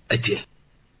pi etie.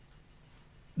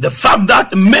 The fact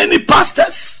that many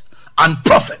pastors and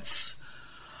prophets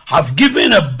have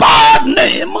given a bad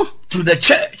name to the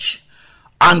church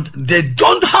and they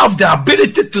don't have the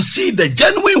ability to see the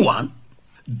genuine one,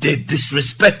 they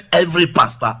disrespect every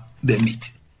pastor they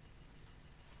meet.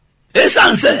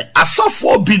 Esan say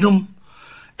asofo binum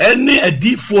ene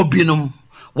adifo binum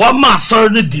wa ma sorry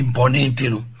ne dimpone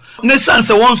ntino. Nesan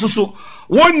say won so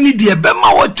won ni de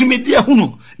bema watumi de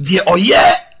hunu de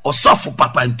oye osofo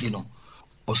papa ntino.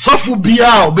 Osofu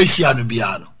biya obeshia no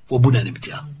biya no obuna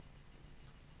nimtia.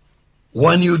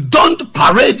 When you don't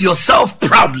parade yourself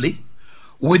proudly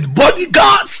with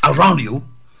bodyguards around you,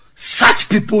 such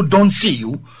people don't see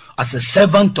you as a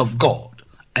servant of God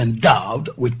endowed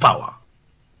with power.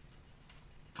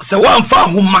 Se wanfa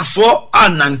humaso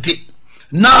anante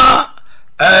na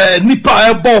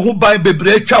nipa ebo ho ban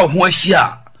bebre atwa ho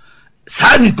ahia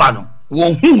sa nipa no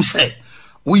wo hu se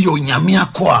wo yo nyame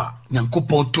akoa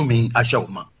Nyankopɔn tumi ahya wo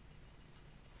ma.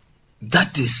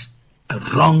 That is a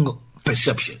wrong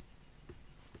perception.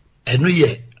 Eno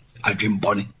ye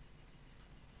adwembɔne.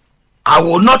 I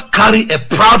will not carry a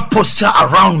proud posture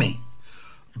around me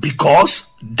because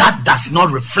that does not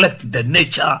reflect the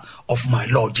nature of my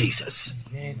Lord Jesus.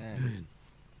 Amen.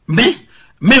 Me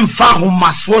mfa ho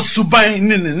maso suban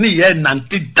ne ye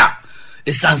nante da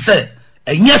esanse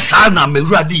enye sa na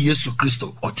mewurade Yesu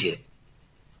Kristo otie.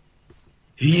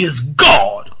 He is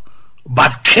God,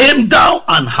 but came down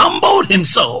and humbled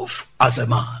himself as a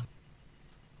man.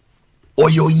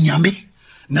 Oyo nyame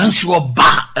nanso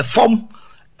oba efom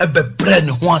ebebre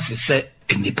ne ho asese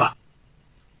enipa.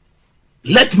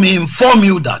 Let me inform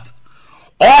you that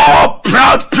all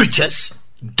proud preachers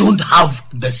don't have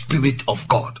the Spirit of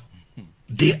God.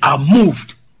 They are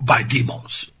moved by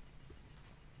demons.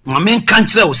 I mean,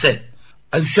 country will say,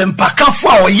 "Sempakafo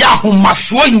a oyahu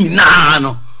maso nyina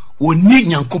no oni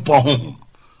nyankopon honhom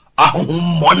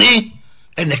ahom money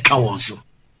ene ka won so."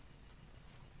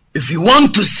 If you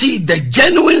want to see the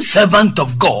genuine servant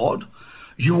of God,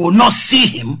 you will not see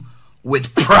him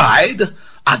with pride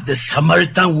as the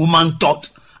Samaritan woman taught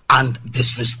and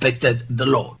disrespected the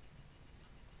Lord.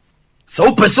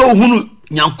 So person hunu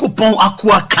nyankopon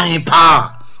akwa kan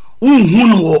pa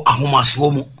unhunu wo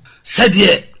ahomaso mu said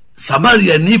ye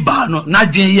Samaria ni ba no na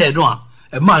dwen ye no a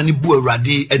e ma ni bu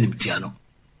awurade animtia no.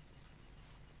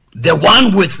 The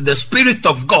one with the Spirit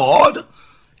of God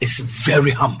is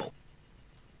very humble.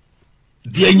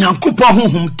 The nyankopon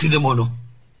honhom tilemo no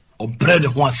obre ne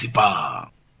ho asipa.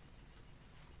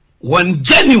 When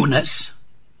genuineness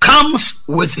comes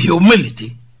with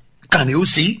humility, can you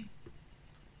see?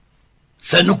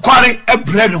 Se no kware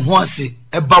ebre ne ho asi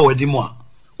eba wadi mo a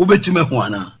ubetume ho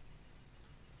ana.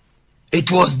 It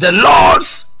was the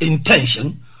Lord's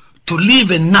intention to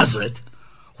live in Nazareth,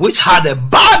 which had a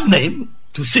bad name,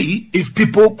 to see if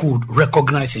people could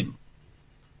recognize him.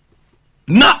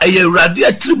 Na eye urade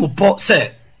atribupo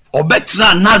se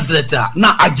obetra Nazareth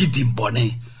na agidi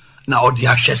bone na odi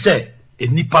ahwe se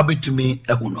enipa betumi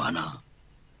ehunu ana.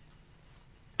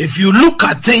 If you look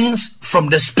at things from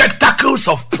the spectacles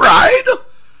of pride,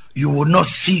 you will not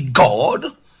see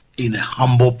God in a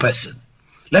humble person.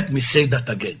 Let me say that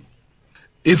again.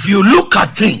 If you look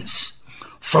at things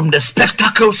from the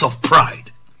spectacles of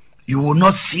pride, you will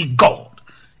not see God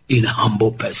in a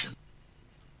humble person.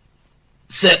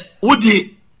 Say,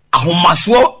 Udi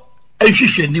ahomaswo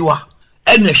ehwehwe niwa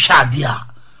ene hwade a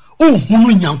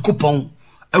uhunu nyankopon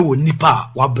ewo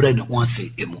nipa wa bre ne ho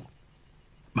ase emu.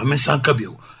 Mame sanka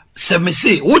bio. Se me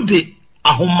say Udi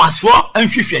ahomaswo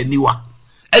ehwehwe niwa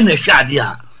ene hwade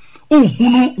a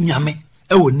uhunu nyame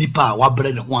ewo nipa wa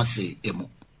bre ne ho ase emu.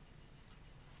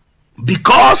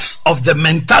 Because of the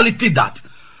mentality that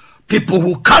people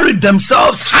who carry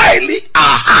themselves highly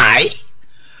are high,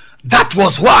 that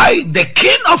was why the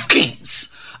King of Kings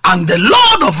and the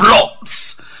Lord of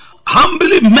Lords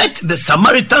humbly met the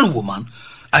Samaritan woman,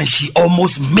 and she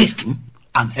almost missed him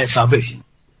and her salvation.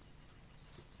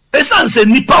 Esan se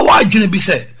nipa wa adwene bi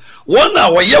se wona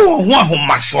wo ye wo ho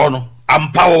ahomaso no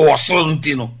ampa wo so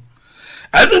ntino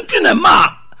enu ntine ma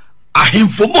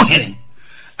ahemfo mo hene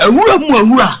awura mu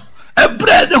awura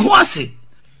ebre de ho ase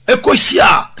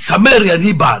ekohia Samaria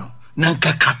ni ba no na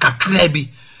nka kakakra bi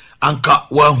anka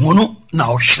wa hunu na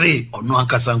ohwere ono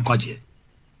ankasa Nkwagye.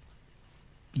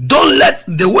 Don't let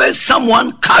the way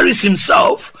someone carries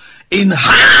himself in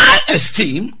high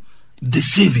esteem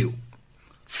deceive you.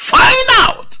 Find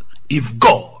out if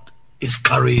God is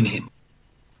carrying him.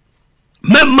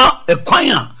 Mema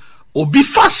ekwanya obi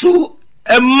fasu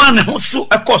emane hoso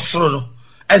ekosoro no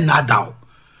enadaw.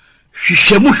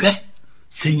 Hwehwemu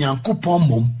se nyankopon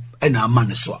mom ena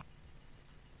amane so.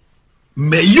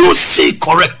 May you see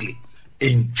correctly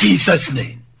in Jesus'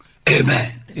 name.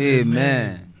 Amen.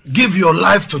 Amen. Give your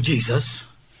life to Jesus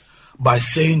by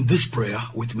saying this prayer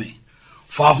with me.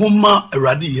 Fahuma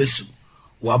eradi Yesu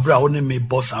wabra one me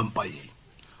boss ampaye.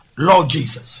 Lord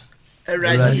Jesus,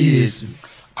 Eradi Yesu,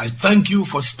 I thank you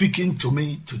for speaking to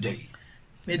me today.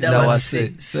 I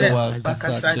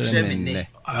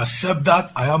accept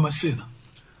that I am a sinner.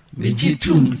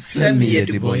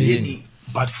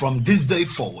 But from this day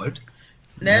forward,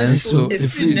 I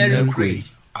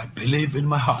believe in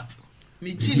my heart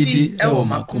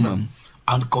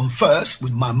and confess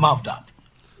with my mouth that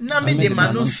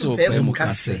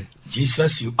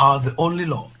Jesus, you are the only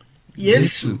Lord.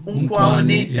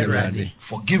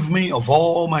 Forgive me of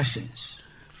all my sins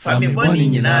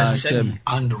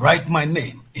and write my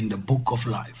name in the book of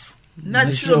life.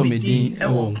 Let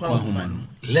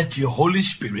your Holy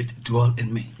Spirit dwell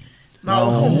in me,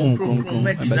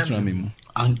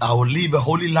 and I will live a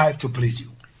holy life to please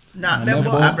you.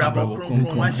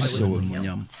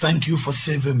 Thank you for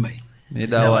saving me.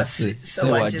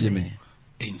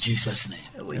 In Jesus' name.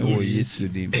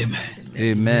 Amen.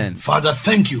 Amen. Father,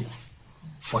 thank you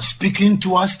for speaking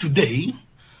to us today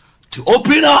to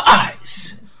open our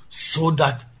eyes so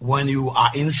that when you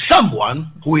are in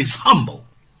someone who is humble,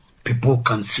 people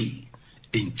can see.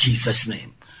 In Jesus'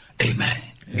 name. Amen.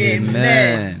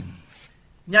 Amen.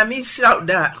 Nyami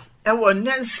shauda ewo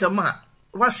nensema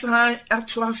wasan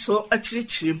atoa so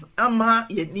achirichirim ama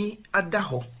yeni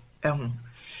adaho ehun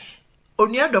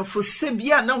oniadofo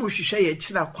sebia na wohwehwe ye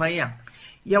kira kwan a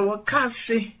ye wo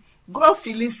Kaase go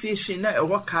filling station na e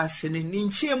wo Kaase ni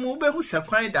nchiemu be hu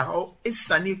sekwan da ho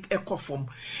esane ekofom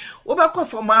wo be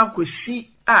kofom akosi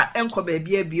a enko ba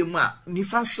bia biemu a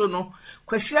nifa so no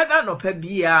kwasi ada no pa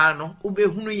bia no wo be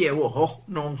hunu ye wo ho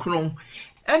no nkron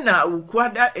ena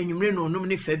wukwada enwumre no onum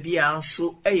ni fa bia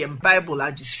nso eye Bible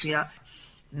adesua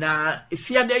na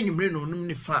efiada enwumre no onum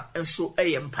ni fa nso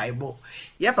eye mpaibo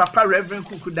ya papa Reverend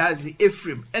Kuuku Dadzie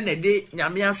Ephraim ena de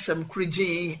nyame asem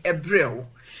kurugin ebrew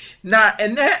na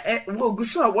ene wo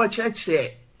guso a wo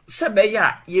cheche sebe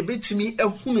ya ye betumi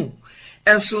ehunu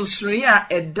ensonson ya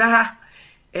eda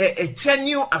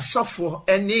echenyu asofo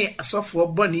ene asofo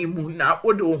boni mu na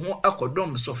wode wo ho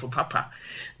akodom sofo papa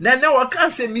na wo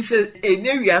Kaase mi se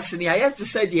ene wiase ne ayete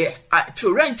se de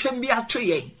to ranchem bi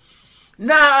atoye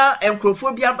na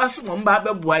enkrofo bi abase mo mba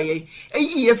beboa ye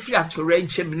eyi ye firi ato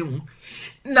ranchem ni mu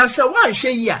na se wan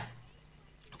hwe yi a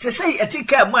te say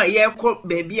etika mu a ye kɔ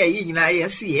baabi a ye nyina ye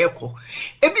se ye kɔ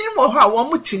ebinim ho a wo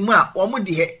mutimu a wo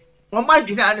mudi he wo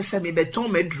madwina ane se me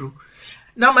beton maduru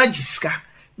na magiska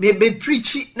me be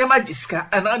preachi na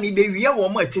magiska ana me be wiye wo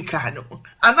mo etika no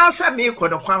ana sa me kɔ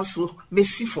do kwan so me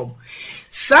sifom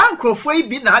sa nkrofo yi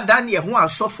bi na adan ye ho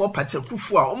asofo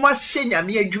patakufo a wo ma hye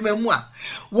nyame adwuma mu a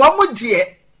wo mudi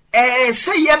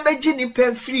say ye beji ni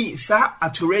pe free sa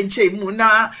atorenche mu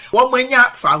na wo manya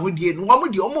fa hodie no wo mo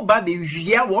de wo mo ba be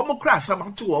wiea wo mo kra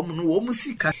asamato wo mo no wo mo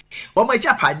sika wo mo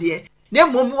japade na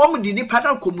mom wo mo di ni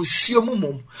pada komusuo mu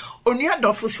mom onua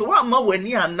dofo so wa ma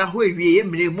wani ana ho ewie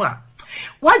emre mu a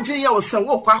wagye ya wo se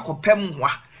wo kwa akopem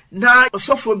wa na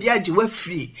osofo bi age wa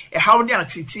free hawo de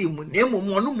atiti mu na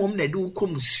mom ono mom na de wo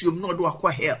komusuo mu na do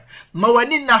akwa hell ma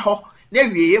wani na ho na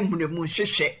wieye mu na mu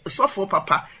hwehwe sofo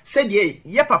papa said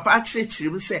ye papa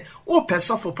akyerekyerem se o pe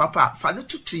sofo papa fa no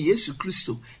tutu Yesu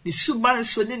Kristo ni suban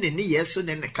so ne yeso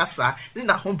ne kasa ne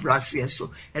na ho brase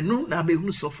so enu na be hu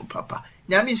sofo papa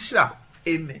nyame hira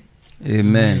amen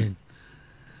Amen.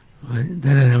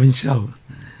 Dada na minchira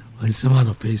on sama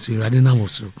no pe so irade na mo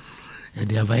so e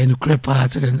de aba enu krepa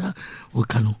ate na wo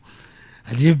kanu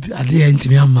ade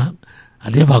ntimi ama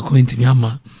ade ba ko ntimi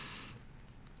ama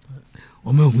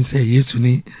o me hu se Yesu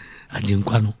ni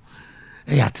ajenkwa no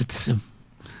e ya tetesem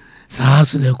saa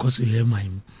so le ko so ye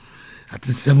man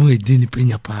atesem e di ni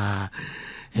penya pa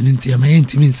enu ntia ma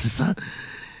ntimi nsisa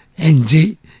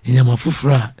enje enyama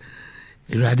fufura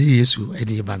irade Yesu e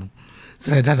de ba no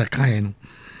se dada kan no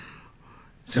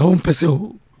se on pese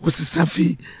o sisa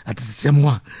fi atesem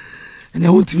wa ene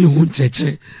won timi hu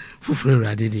ncheche fufura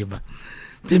irade de ba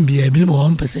tembi e bi mo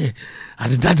on pese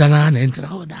ade dada na entra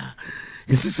oda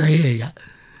nsisa ye ya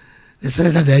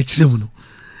se dada e chire mu no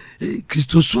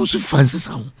Kristo so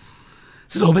fansisa ho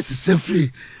se da obese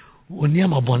sefri oni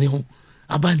amabone ho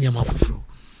aba ni amafufuro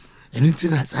eni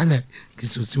tina sana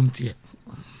Kristo sumtie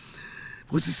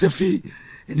wo se sefri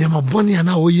ni amabone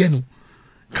ana oye no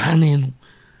kane no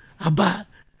aba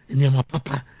ni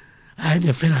amapapa ai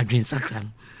ne fe na adwen sakra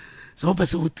no se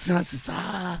obese wo tina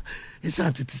sisa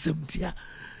esa tetesemtia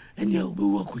eni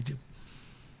obewu akojem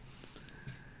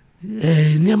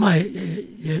niema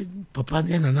papa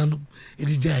ne nananom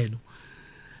edijai no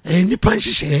ni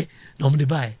panhihye no mo de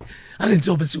bai ale nti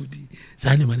obese odi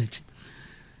sa ne manachi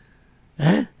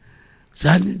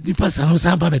sa ni pasa no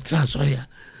sa ba be transfer ya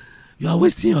you are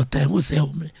wasting your time o say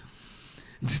o me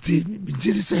nti mi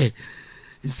diri say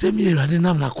nsemi erade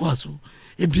nam na kwa so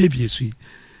ebiebie so yi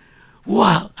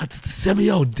wa atete semi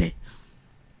ya ode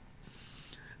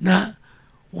na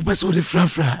obese odi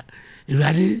frafra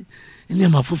erade ni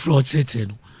ma fufuro o cheche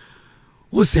no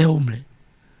wo say o me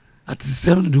atete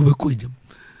semi no de we ko idem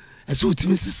ese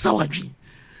utimi sisa wadwi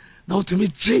na utimi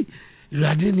che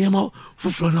erade ni ma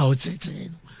fufuro na o cheche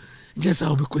no nje sa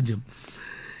obi ko dem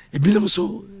ebinom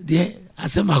so de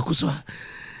asema akoso a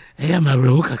eya ma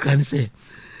rewo kakra ni se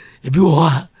ebi wo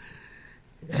ha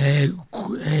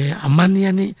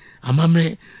amania ni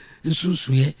amamre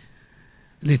nsunsuye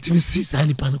le timisi sa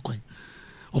ni pan kwan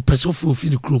o pesofo ofi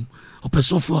ni krom o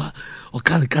pesofo a o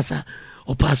kan kasa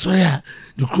o pasore a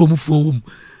ni krom fo wom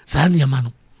sa ni ama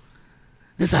no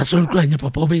ne sa asore kra nya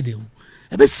papa obede hu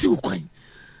ebe si kwan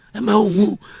e ma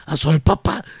hu asore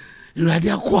papa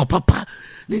irade akọ papa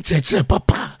ni cheche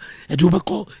papa e de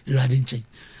obekọ irade nchen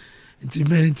nti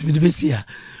de besi a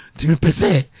nti me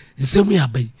pese nsemu ya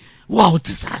bai wa o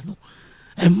tisa no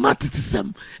e ma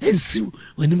tetesem ensi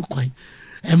wanim kwan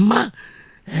e ma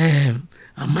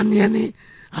amane ne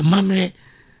amamre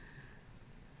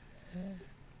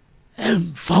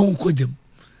faun kodem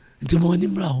nti mo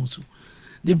wanim ra ho so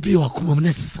de bi wa komom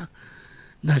ne sisa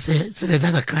na se de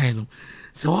dada kan no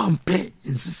se wa mpe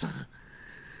nsisa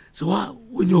se wa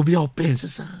wonye obi a open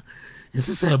sisa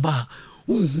nsesa ba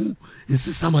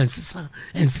nsesa man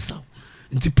nsesa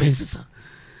nti pensesa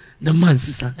na man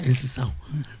nsesa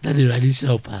that the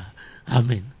radical pa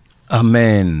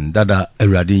amen dada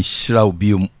awurade nhyira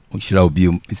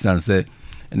obiom isan sɛ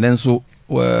ɛnɛ nso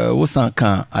wo san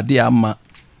ka ade ama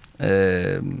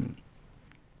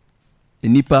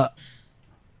nipa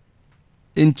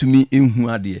ntumi nhu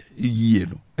ade yie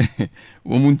no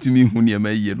wo mu ntumi nhu ne ma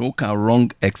yie no ka wrong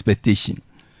expectation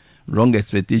no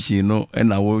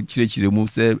ɛna wo kyerɛkyerɛ mu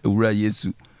sɛ ewura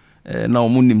Yesu na wo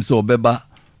mu nim sɛ obɛba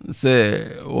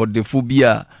sɛ odefo bi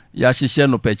a ya hyehyɛ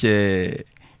no pɛkyɛ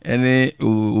ene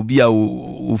obi a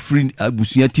ofiri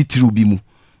abusua titiri bi mu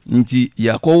nti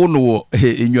yakɔwo no wɔ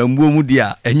enwambuo mu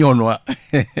dia enyo no a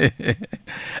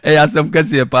asɛm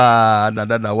kɛseɛ pa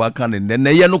dada waka ne na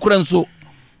yɛ no korɛ nso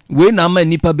we na ama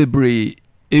nipa bebree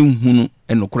enhunu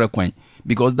enokore kwan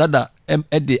because dada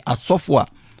de asɔfo a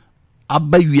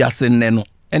aba wiase nne no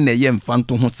ene ye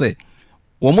mfanto ho sɛ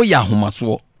wo mo yɛ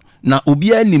ahomaso na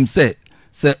obi anim sɛ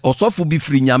osofo bi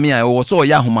firi nyame a wo so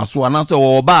ya ahomaso ana sɛ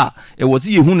wo ba e wo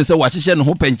si yehu ne sɛ wahyehyɛ ne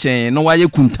ho pɛnkyɛn na waye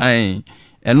kuntan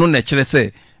eno na kyerɛ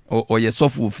sɛ oyɛ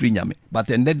sɔfo firi nyame but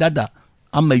ende dada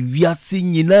ama wiase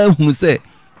nyina hunu sɛ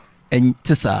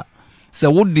entisa sɛ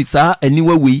wodi saa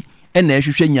aniwa wei ɛna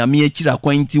ehwehwɛ nyame akira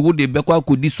kwan nti wode bɛkɔ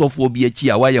akodi sɔfo bi achi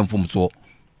a wayɛ mfomso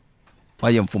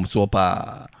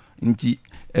pa nti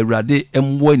awurade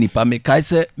emwo nipa me kae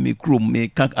sɛ me krom me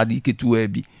ka ade ketewa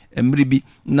bi emre bi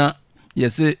na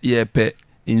yɛsɛ yɛpɛ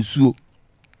nsuo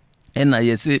ɛna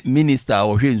yɛsɛ minister a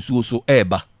ɔhwɛ nsuo so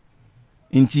ɛba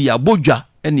nti yabodwa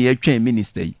ɛna yɛtwɛn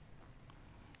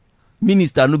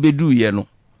minister no bedu yɛ no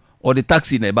ɔde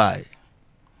taxi na ɛbae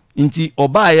nti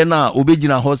ɔbae na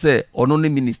obegyina hɔ sɛ ɔno ne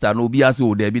minister no obi ase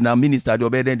o da bi na minister de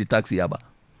ɔbɛden de taxi aba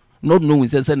not knowing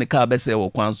sɛ ne car bɛsɛ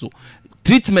wɔ kwan so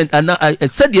treatment ana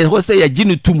said ye ho say ye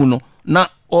ginu tumu no na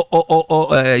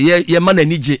ye ma na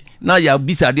nige na ya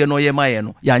bisade no ye ma ye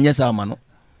no ya anye sa ama no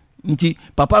nti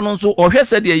papa no nso ohwe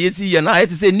said ye yesi ye na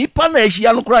ayete say nipa na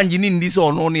ahia no kra ngini ndi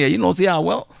so no ne ye no say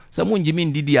well say mo ngimi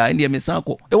ndidi a ene me san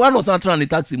ko e wa no san tra ne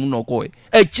taxi mu no ko e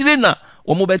kire na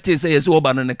wo mo bete say ye so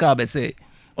oba no ne ka be say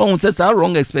on say sa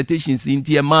wrong expectations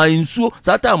nti e ma nsuo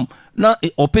satam na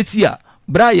opeti a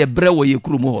bra ye bre wo ye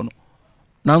kuro mu ho no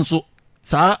nanso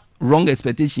sa wrong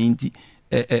expectation nti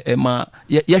ma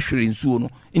yehwere nsuo no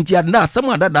nti adna asem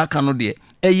adada aka no de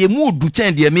ye mu du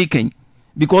chen de making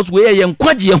because we ye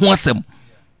nkwagye ho asem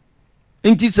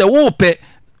nti se wo pe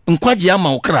nkwagye ama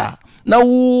okra na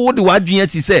wo de wadwen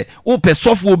ati se wo pe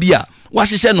sofo bi a wa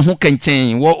hyehye ne ho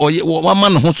kenchen wo ma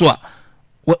ne ho so a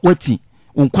wati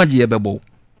nkwagye bebo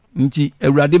nti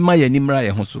awurade ma ye nimra ye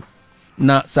ho so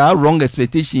na sa wrong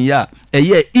expectation ya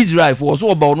Israel for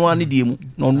so ba ono ane die mu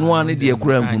na ono ane die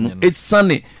kura ngu no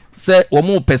esane se wo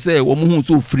mo pese wo mo hu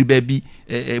so free ba bi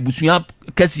ebusua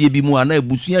kase bi mu ana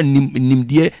ebusua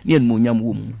nimdie ne enmonyam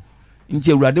wo mu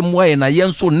nti awurade mo aye na ye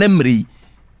nso nemre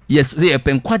yes ye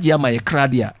penkwagye ama ye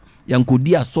krade a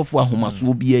yankodi asofo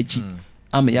ahomaso bi achi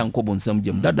ama yankobo nsam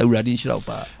gem dada awurade nhyira wo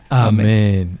pa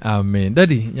amen amen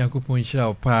daddy yakopon nhyira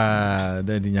wo pa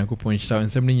daddy yakopon nhyira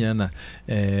nsam ni nyana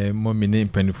mommy ne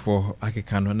mpanifo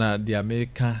akeka no na de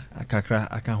America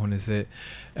akakra aka ho ne se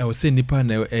o se nipa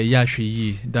na ya hwe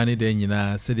yi dane da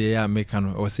nyina se de ya America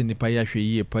no o se nipa ya hwe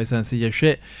yi person se ye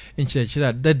hwe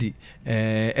nkyerɛkyerɛ daddy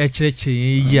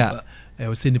kyerɛkyerɛ yi a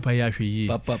o se nipa ya hwe yi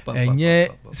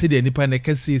enye se de nipa na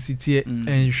kase sitie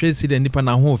enhwe se de nipa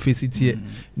na ho ofe sitie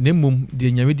ne mum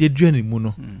de nyame de aduane mu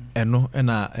no eno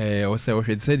na o se o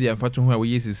hwe se de amfato ho a wo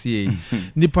yesisie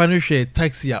nipa no hwe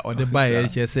taxi a o de ba ye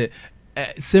che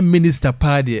se minister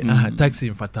party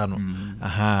taxi mfata no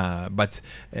but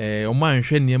o man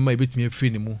hwe ne ma ebetumi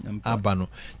afiri ne mu aba no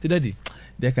te daddy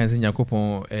de kan se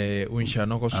nyakopon unsha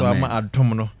no ko so ama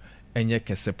adom no enye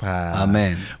kese pa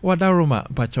amen wada roma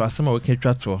pacho asema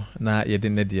weketwato na yede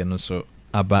ne de no so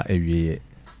aba awieye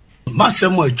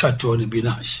masemo etwato ni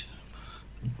binash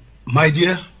my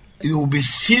dear you will be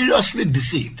seriously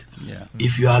deceived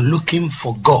if you are looking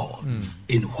for God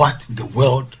in what the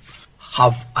world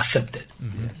have accepted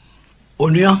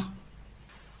onua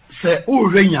se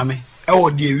urwe nyame e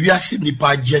wo de wiase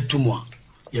nipa jetumu a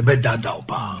ye be dada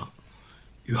opa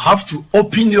you have to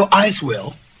open your eyes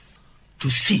well to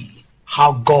see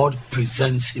how God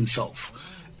presents himself.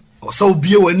 So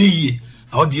be wani yi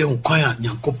na odi nkwan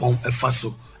nyankopon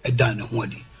efaso edan ne ho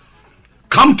adi.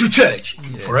 Come to church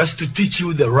for us to teach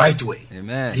you the right way.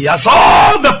 Amen. He has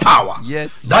all the power.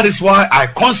 Yes. That is why I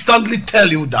constantly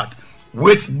tell you that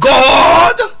with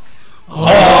God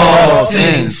all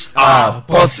things are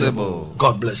possible.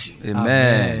 God bless you.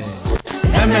 Amen.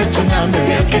 Amen.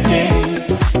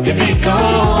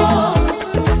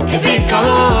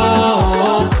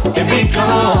 ebiko.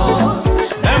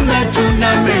 Nametuna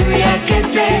Maria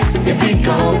Kete,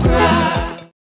 ebiko kra.